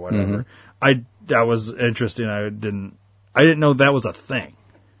spell or whatever. That was interesting. I didn't know that was a thing.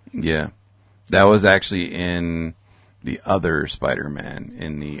 Yeah, that was actually in the other Spider-Man,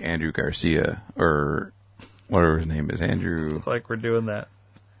 in the Andrew Garcia, or whatever his name is, Andrew. Like we're doing that.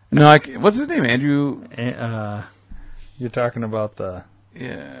 No, what's his name? Andrew. You're talking about the.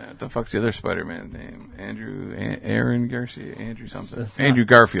 Yeah, what the fuck's the other Spider-Man name? Andrew, Aaron Garcia, Andrew something. Andrew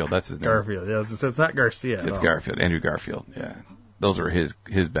Garfield, that's his name. Garfield, yeah. It's not Garcia. It's Garfield, Andrew Garfield, yeah. Those were his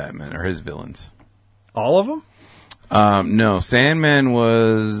Batman, or his villains. All of them? No, Sandman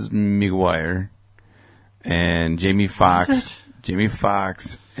was Maguire, and Jamie Foxx. Jamie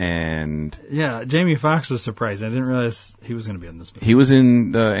Foxx, and... Yeah, Jamie Foxx was surprised. I didn't realize he was going to be in this movie. He was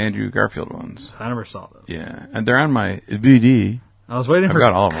in the Andrew Garfield ones. I never saw those. Yeah, and they're on my DVD. I was waiting for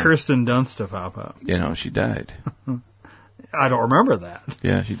Kirsten Dunst to pop up. You know, she died. I don't remember that.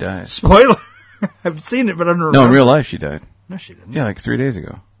 Yeah, she died. Spoiler! I've seen it, but I don't remember. No, in real life she died. No, she didn't. Yeah, like 3 days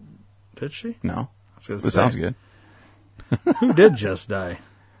ago. Did she? No. That sounds good. Who did just die?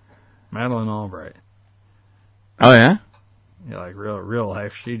 Madeleine Albright. Oh, yeah? Yeah, like real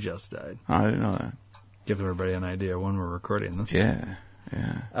life, she just died. Oh, I didn't know that. Give everybody an idea when we're recording this. Yeah,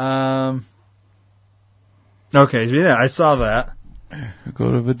 yeah. Okay, yeah, I saw that.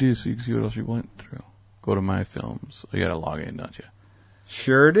 Go to Vidu so you can see what else you went through. Go to My Films. You gotta log in, don't you?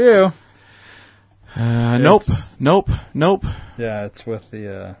 Sure do. Nope. Yeah, it's with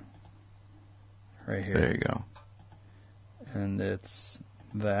the, right here. There you go. And it's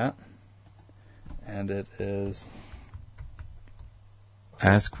that. And it is...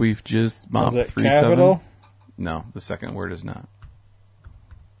 Ask Queef Jizz Mob 37. Capital? No, the second word is not.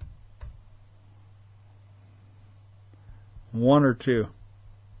 One or two?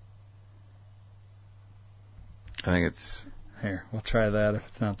 I think it's... Here, we'll try that. If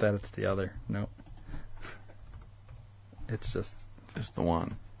it's not that, it's the other. Nope. It's just the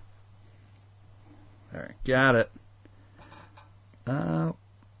one. Alright, got it. Might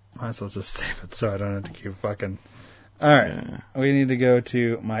as well just save it so I don't have to keep fucking... Alright, we need to go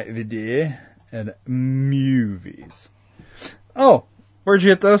to my video and movies. Oh, where'd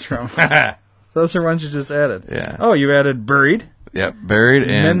you get those from? Those are ones you just added. Yeah. Oh, you added Buried? Yep, Buried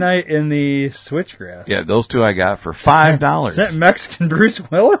and... Midnight in the Switchgrass. Yeah, those two I got for $5. Is that Mexican Bruce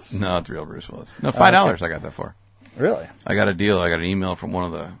Willis? No, it's real Bruce Willis. No, $5 okay. I got that for. Really? I got a deal. I got an email from one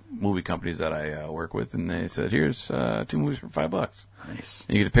of the movie companies that I work with, and they said, here's 2 movies for $5. Nice.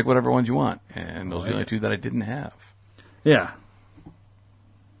 And you get to pick whatever ones you want. And those are the only 2 that I didn't have. Yeah.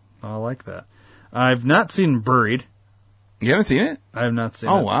 I like that. I've not seen Buried. You haven't seen it? I have not seen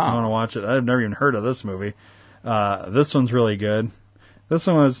it. Oh, wow. I want to watch it. I've never even heard of this movie. This one's really good. This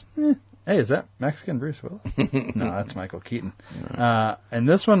one was, hey, is that Mexican Bruce Willis? No, that's Michael Keaton. And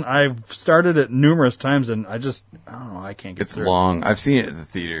this one, I've started it numerous times, and I don't know, I can't get through it. It's long. I've seen it at the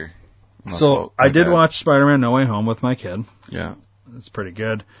theater. So, I did watch Spider-Man No Way Home with my kid. Yeah. It's pretty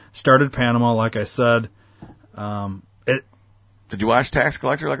good. Started Panama, like I said. Did you watch Tax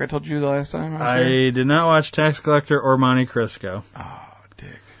Collector like I told you the last time? I did not watch Tax Collector or Monte Cristo. Oh,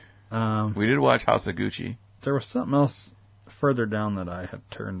 dick. We did watch House of Gucci. There was something else further down that I had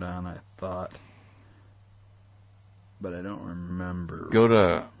turned on, I thought. But I don't remember. Go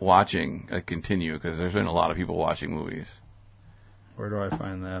to watching, continue, because there's been a lot of people watching movies. Where do I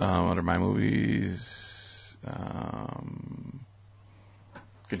find that? Under my movies,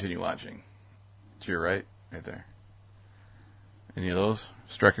 continue watching. To your right there. Any of those?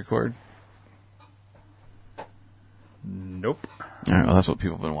 Strike a chord? Nope. All right, well, that's what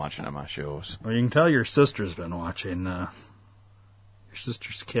people have been watching on my shows. Well, you can tell your sister's been watching, your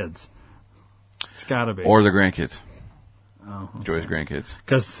sister's kids. It's gotta be. Or the grandkids. Oh. Okay. Joy's grandkids.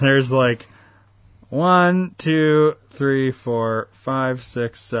 Because there's like 1, 2, 3, 4, 5,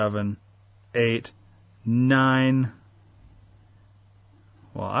 6, 7, 8, 9.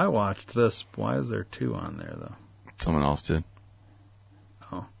 Well, I watched this. Why is there 2 on there, though? Someone else did.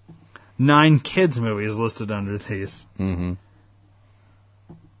 9 kids movies listed under these. Mm-hmm.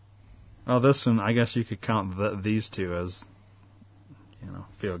 Oh, this one, I guess you could count these 2 as,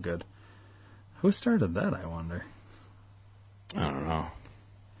 feel good. Who started that, I wonder? I don't know.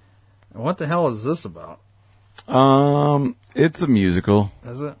 What the hell is this about? It's a musical.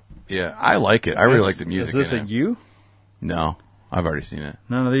 Is it? Yeah, I like it. I really like the music. Is this you? No, I've already seen it.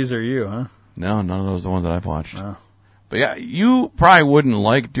 None of these are you, huh? No, none of those are the ones that I've watched. Oh. But yeah, you probably wouldn't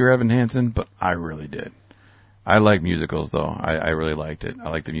like Dear Evan Hansen, but I really did. I like musicals, though. I really liked it. I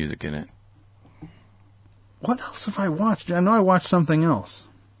like the music in it. What else have I watched? I know I watched something else.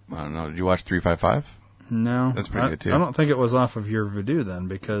 I don't know. Did you watch 355? No. That's pretty good, too. I don't think it was off of your video then,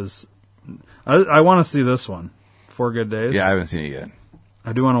 because I want to see this one, 4 Good Days. Yeah, I haven't seen it yet.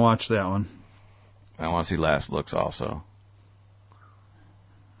 I do want to watch that one. I want to see Last Looks also.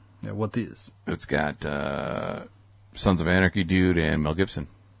 Yeah, what these? It's got Sons of Anarchy dude and Mel Gibson.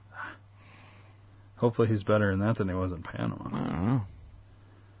 Hopefully he's better in that than he was in Panama. I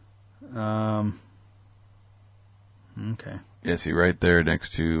don't know. Okay. Yeah, see, right there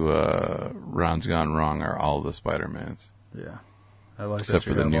next to Ron's Gone Wrong are all the Spider-Mans. Yeah. I like Except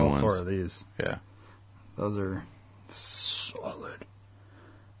that you for the have new all ones. 4 of these. Yeah. Those are solid.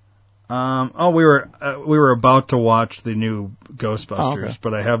 We were about to watch the new Ghostbusters,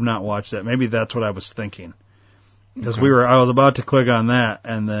 but I have not watched that. Maybe that's what I was thinking. Because I was about to click on that,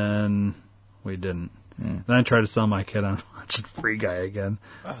 and then we didn't. Then I tried to sell my kid on watching Free Guy again,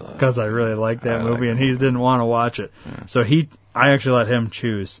 because I really liked that movie, and he didn't want to watch it. Yeah. So I actually let him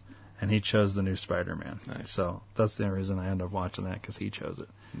choose, and he chose the new Spider-Man. Nice. So that's the only reason I ended up watching that, because he chose it.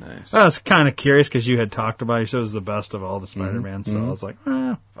 Nice. I was kind of curious, because you had talked about it. You said it was the best of all the Spider-Man, so I was like,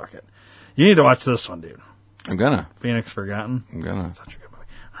 fuck it. You need to watch this one, dude. I'm gonna. Phoenix Forgotten. I'm gonna. Such a good movie.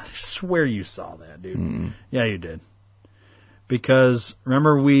 I swear you saw that, dude. Yeah, you did. Because,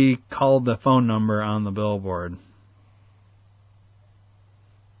 remember we called the phone number on the billboard.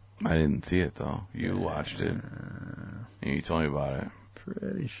 I didn't see it, though. You watched it. And you told me about it.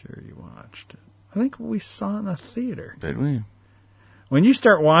 Pretty sure you watched it. I think we saw it in the theater. Did we? When you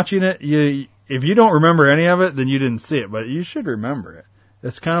start watching it, if you don't remember any of it, then you didn't see it. But you should remember it.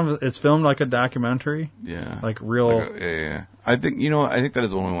 It's filmed like a documentary. Yeah. Like real. Yeah. I think that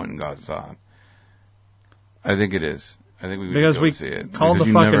is the only one in God's on. I think it is. I think we because go we see it. called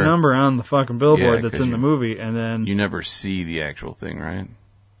because the fucking number on the fucking billboard that's in the movie, and then you never see the actual thing, right?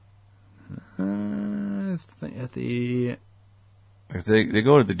 At the if they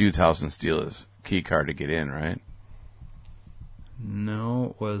go to the dude's house and steal his key card to get in, right?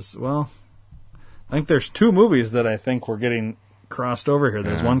 No, it was I think there's 2 movies that I think we're getting crossed over here.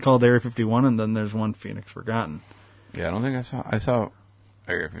 There's one called Area 51, and then there's one Phoenix Forgotten. Yeah, I don't think I saw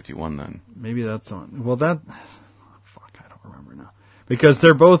Area 51 then. Maybe that's on. Well, I don't remember now. Because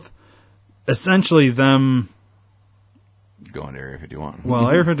they're both essentially them going to Area 51. Well,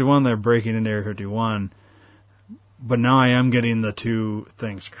 Area 51, they're breaking into Area 51. But now I am getting the 2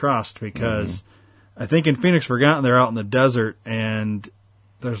 things crossed, because I think in Phoenix Forgotten, they're out in the desert, and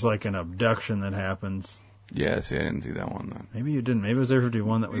there's like an abduction that happens. Yeah, see, I didn't see that one then. Maybe you didn't. Maybe it was Area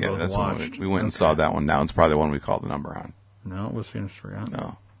 51 that we both watched. We went and saw that one. Now it's probably the one we called the number on. No, it was Phoenix Forgotten.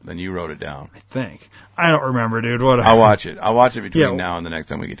 No. Then you wrote it down. I think. I don't remember, dude. I'll watch it. I'll watch it between now and the next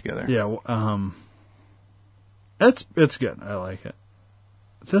time we get together. Yeah, it's good. I like it.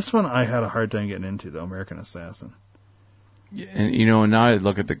 This one I had a hard time getting into, though, American Assassin. Yeah, and now I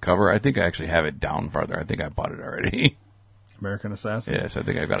look at the cover, I think I actually have it down farther. I think I bought it already. American Assassin? Yes, I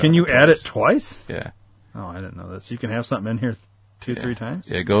think I got it. Can you add it twice? Yeah. Oh, I didn't know this. You can have something in here 2-3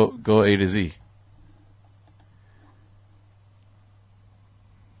 times? Yeah, go A to Z.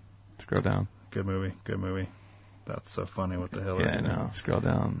 Scroll down. Good movie. That's so funny with the Hillary. Yeah, I know. Scroll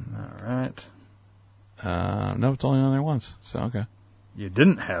down. All right. No, it's only on there once. So, okay. You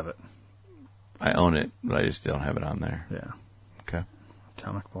didn't have it. I own it, but I just don't have it on there. Yeah. Okay.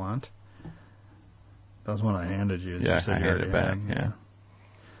 Atomic Blonde. That was one I handed you. Yeah, I handed it back. Yeah.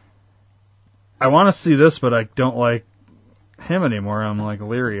 I want to see this, but I don't like him anymore. I'm like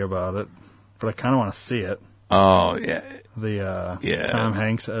leery about it, but I kind of want to see it. Oh, yeah. Tom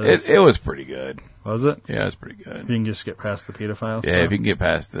Hanks. It was pretty good. Was it? Yeah, it was pretty good. If you can just get past the pedophile stuff. Yeah, if you can get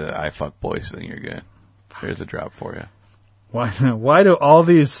past the I fuck boys thing, you're good. Here's a drop for you. Why do all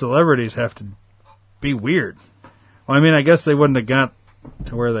these celebrities have to be weird? Well, I mean, I guess they wouldn't have got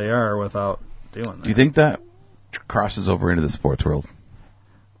to where they are without doing that. Do you think that crosses over into the sports world?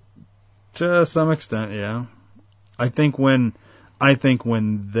 To some extent, yeah. I think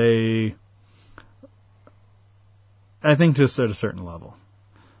just at a certain level.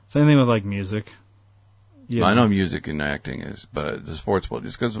 Same thing with like music. Yeah. I know music and acting is, but the sports world,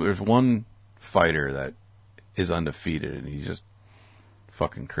 just because there's one fighter that is undefeated and he's just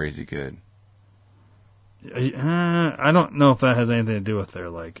fucking crazy good. I don't know if that has anything to do with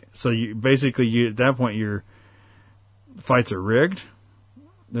their so you basically at that point your fights are rigged.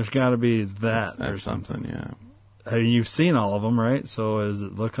 There's got to be that that's or something. Yeah. I mean, you've seen all of them, right? So does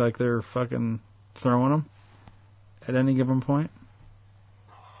it look like they're fucking throwing them at any given point?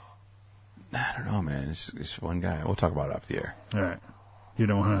 I don't know, man. It's one guy. We'll talk about it off the air. All right. You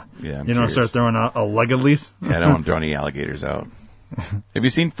don't want to. Yeah. You don't start throwing out a leg at least. Yeah, I don't want to draw any alligators out. Have you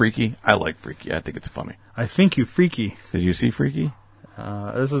seen Freaky? I like Freaky. I think it's funny. I think you Freaky. Did you see Freaky?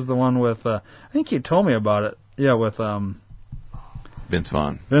 This is the one with, I think you told me about it. Yeah, with Vince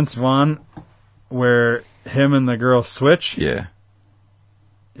Vaughn. Vince Vaughn, where him and the girl switch. Yeah.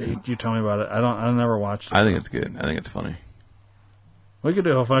 You told me about it. I never watched it. I think it's good. I think it's funny. We could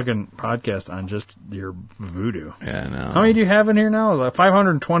do a fucking podcast on just your voodoo. Yeah, I know. How many do you have in here now? Like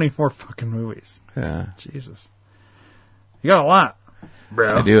 524 fucking movies. Yeah. Jesus. You got a lot,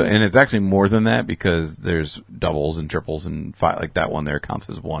 bro. I do, and it's actually more than that because there's doubles and triples and five. Like that one there counts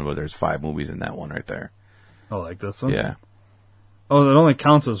as one, but there's 5 movies in that one right there. Oh, like this one? Yeah. Oh, it only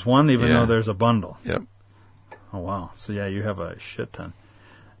counts as one even Yeah. though there's a bundle. Yep. Oh, wow. So, yeah, you have a shit ton.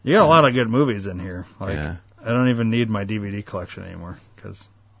 You got a lot of good movies in here. Like, Yeah. I don't even need my DVD collection anymore because,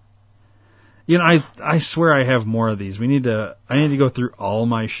 you know, I swear I have more of these. I need to go through all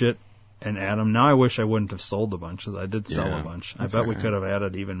my shit and add them. Now I wish I wouldn't have sold a bunch. I did sell Yeah, a bunch. I that's bet we okay. could have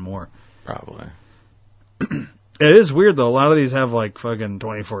added even more. Probably. It is weird though. A lot of these have like fucking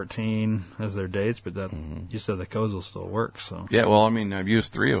 2014 as their dates, but that you said the codes will still work. So Yeah, well, I mean, I've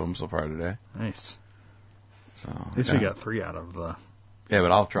used 3 of them so far today. nice. So At least we got 3 out of the. Yeah,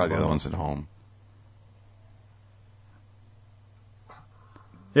 but I'll try the other ones at home.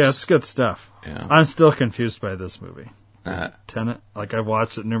 Yeah, it's good stuff. Yeah. I'm still confused by this movie. Uh, Tenet. Like I've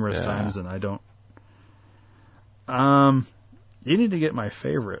watched it numerous Yeah. times and I don't. You need to get my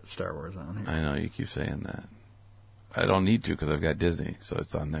favorite Star Wars on here. I know, you keep saying that. I don't need to because I've got Disney, so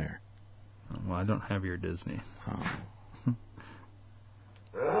it's on there. Well, I don't have your Disney. Oh.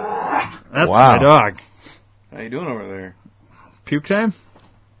 That's Wow. my dog. How you doing over there? Puke time?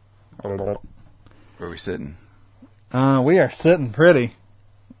 Where are we sitting? We are sitting pretty.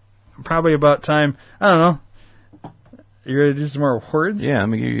 Probably about time. I don't know. You ready to do some more words? Yeah, let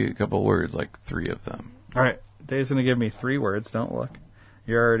me give you a couple of words, like 3 of them. All right. Dave's going to give me 3 words. Don't look.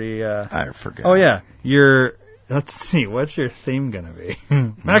 You're already... I forgot. Oh, yeah. Let's see. What's your theme going to be?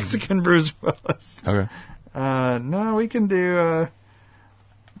 Mexican Bruce Willis. Okay. No, we can do...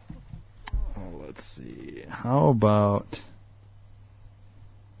 let's see. How about...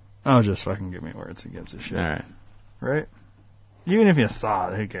 Oh, just fucking give me words against the shit. All right. Right? Even if you saw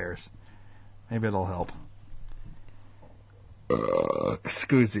it, who cares? Maybe it'll help.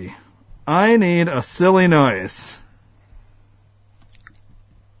 Scoozy. I need a silly noise.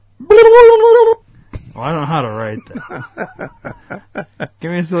 Well, I don't know how to write that.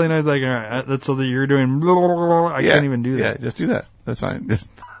 Give me a silly noise I can write. That's so that you're doing... I can't even do that. Yeah, just do that. That's fine. Just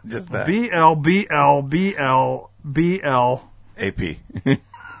that. B-L-B-L-B-L-B-L. AP.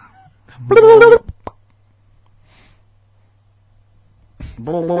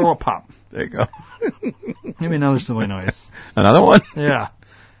 Pop. There you go. Give me another silly noise. Another one? Yeah.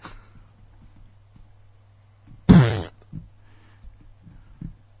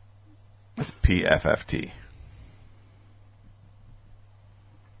 That's PFFT.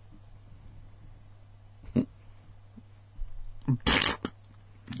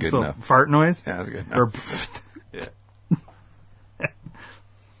 Good So, enough. fart noise? Yeah, that's good enough. Or Yeah.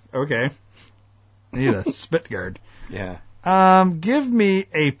 Okay. Need a spit guard. Yeah. Give me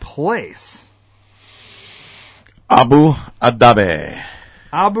a place. Abu Dhabi.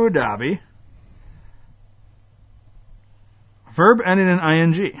 Abu Dhabi. Verb ending in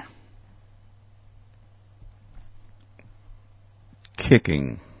ing.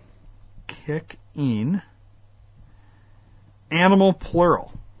 Kicking. Kick-in. Animal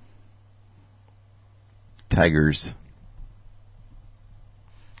plural. Tigers.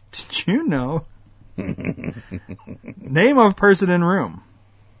 Did you know? Name of person in room.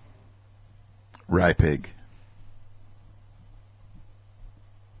 Rye pig.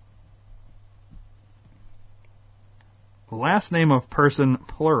 Last name of person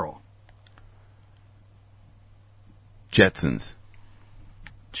plural. Jetsons.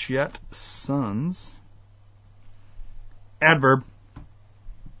 Jetsons. Adverb.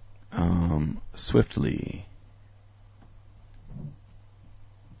 Swiftly.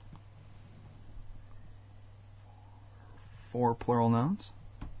 Four plural nouns.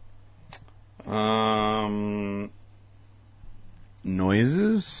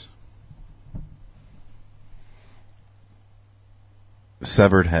 Noises.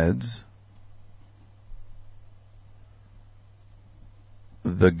 Severed heads.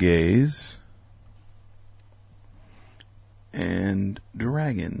 The gaze. And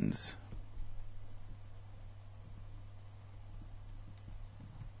dragons.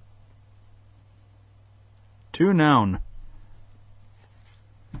 Two noun.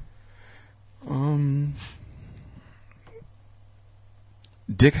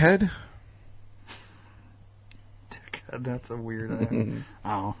 Dickhead. Dickhead, that's a weird.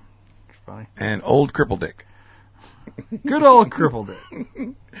 Oh, funny. And old cripple dick. Good old Cripple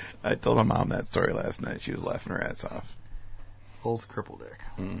Dick. I told my mom that story last night. She was laughing her ass off. Old Cripple Dick.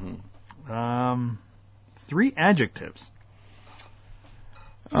 Mm-hmm. 3 adjectives.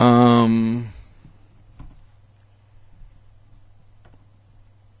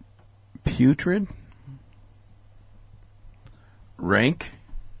 Putrid, rank,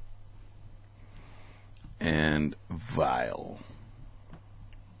 and vile.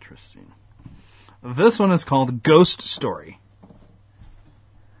 Interesting. This one is called Ghost Story.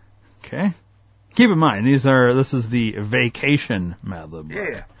 Okay. Keep in mind, this is the Vacation Mad Lib book.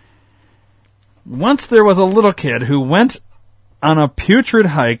 Yeah. Once there was a little kid who went on a putrid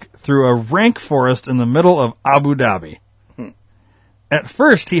hike through a rank forest in the middle of Abu Dhabi. At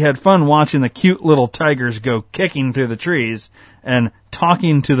first, he had fun watching the cute little tigers go kicking through the trees and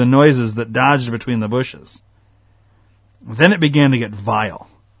talking to the noises that dodged between the bushes. Then it began to get vile.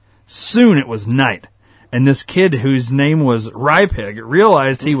 Soon it was night, and this kid, whose name was Rypig,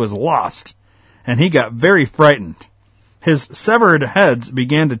 realized he was lost, and he got very frightened. His severed heads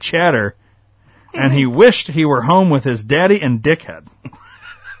began to chatter, and he wished he were home with his daddy and Dickhead.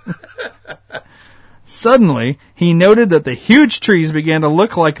 Suddenly, he noted that the huge trees began to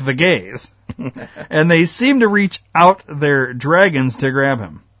look like the gays, and they seemed to reach out their dragons to grab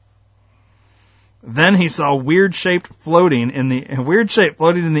him. Then he saw weird shape floating in the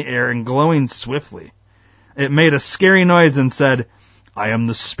air and glowing swiftly. It made a scary noise and said, "I am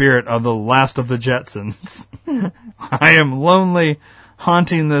the spirit of the last of the Jetsons. I am lonely,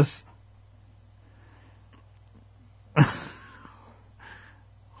 haunting this."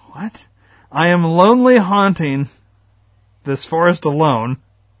 What? I am lonely, haunting this forest alone.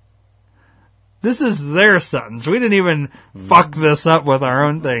 This is their sentence. We didn't even fuck this up with our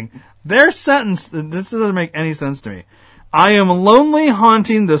own thing. Their sentence, this doesn't make any sense to me. I am lonely,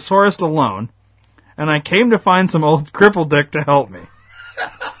 haunting this forest alone, and I came to find some old cripple dick to help me.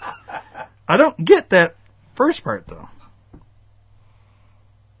 I don't get that first part, though.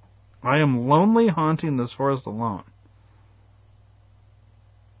 I am lonely, haunting this forest alone.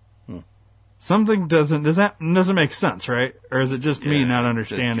 Something doesn't make sense, right? Or is it just me not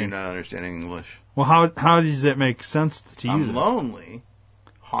understanding? Just you not understanding English. Well, how does it make sense to you? I'm lonely,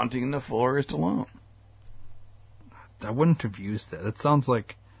 haunting the forest alone. I wouldn't have used that. It sounds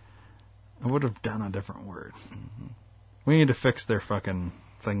like I would have done a different word. Mm-hmm. We need to fix their fucking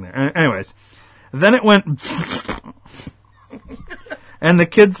thing there. Anyways, then it went, and the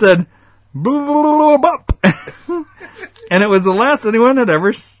kid said, "Boo-boo-boo-bop," and it was the last anyone had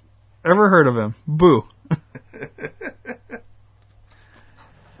ever heard of him. Boo.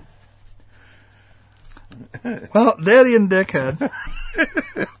 Well, Daddy and Dickhead.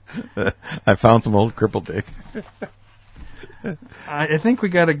 I found some old cripple dick. I think we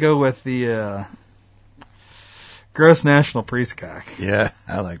got to go with the gross national priest cock. Yeah,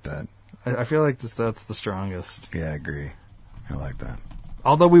 I like that. I feel like that's the strongest. Yeah, I agree. I like that.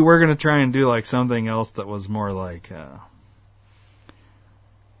 Although we were going to try and do like something else that was more like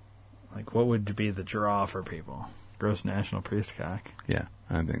what would be the draw for people? Gross national priest cock. Yeah,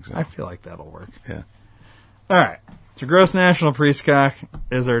 I think so. I feel like that'll work. Yeah. All right. So gross national priest cock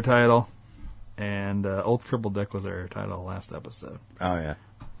is our title, and old cripple dick was our title last episode. Oh yeah.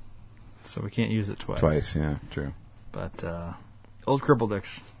 So we can't use it twice. Twice, yeah, true. But old cripple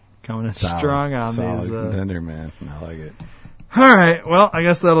dick's coming in solid, strong on solid these. Contender, man. I like it. All right. Well, I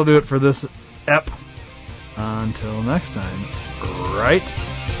guess that'll do it for this ep. Until next time, right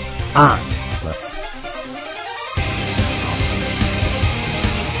on. Left.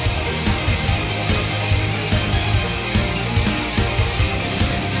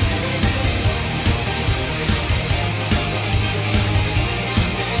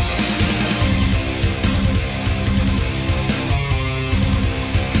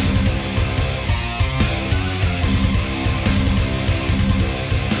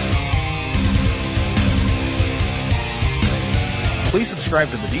 Please subscribe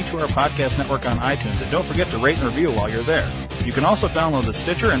to the D2R Podcast Network on iTunes, and don't forget to rate and review while you're there. You can also download the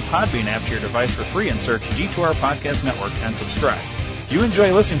Stitcher and Podbean app to your device for free and search D2R Podcast Network and subscribe. If you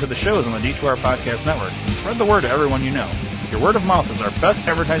enjoy listening to the shows on the D2R Podcast Network, then spread the word to everyone you know. Your word of mouth is our best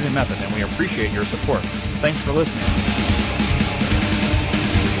advertising method, and we appreciate your support. Thanks for listening.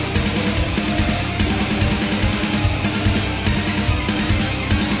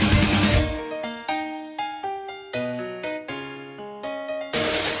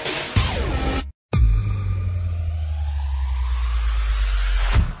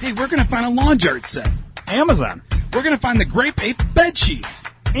 Hey, we're going to find a lawn art set. Amazon. We're going to find the Grape Ape bed sheets.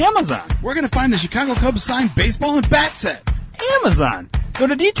 Amazon. We're going to find the Chicago Cubs signed baseball and bat set. Amazon. Go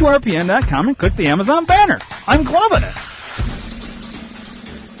to D2RPN.com and click the Amazon banner. I'm gloving it.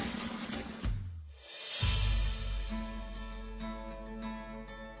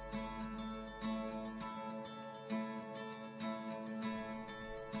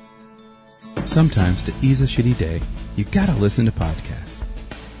 Sometimes to ease a shitty day, you gotta listen to podcasts.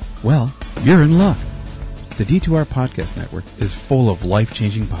 Well, you're in luck. The D2R Podcast Network is full of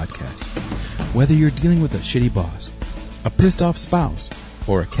life-changing podcasts. Whether you're dealing with a shitty boss, a pissed-off spouse,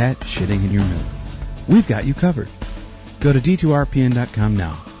 or a cat shitting in your milk, we've got you covered. Go to D2RPN.com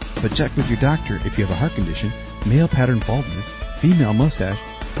now, but check with your doctor if you have a heart condition, male pattern baldness, female mustache,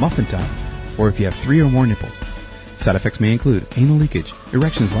 muffin top, or if you have 3 or more nipples. Side effects may include anal leakage,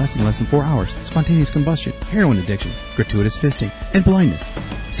 erections lasting less than 4 hours, spontaneous combustion, heroin addiction, gratuitous fisting, and blindness.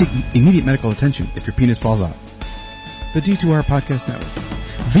 Seek immediate medical attention if your penis falls out. The D2R Podcast Network.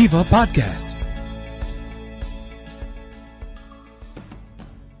 Viva Podcast!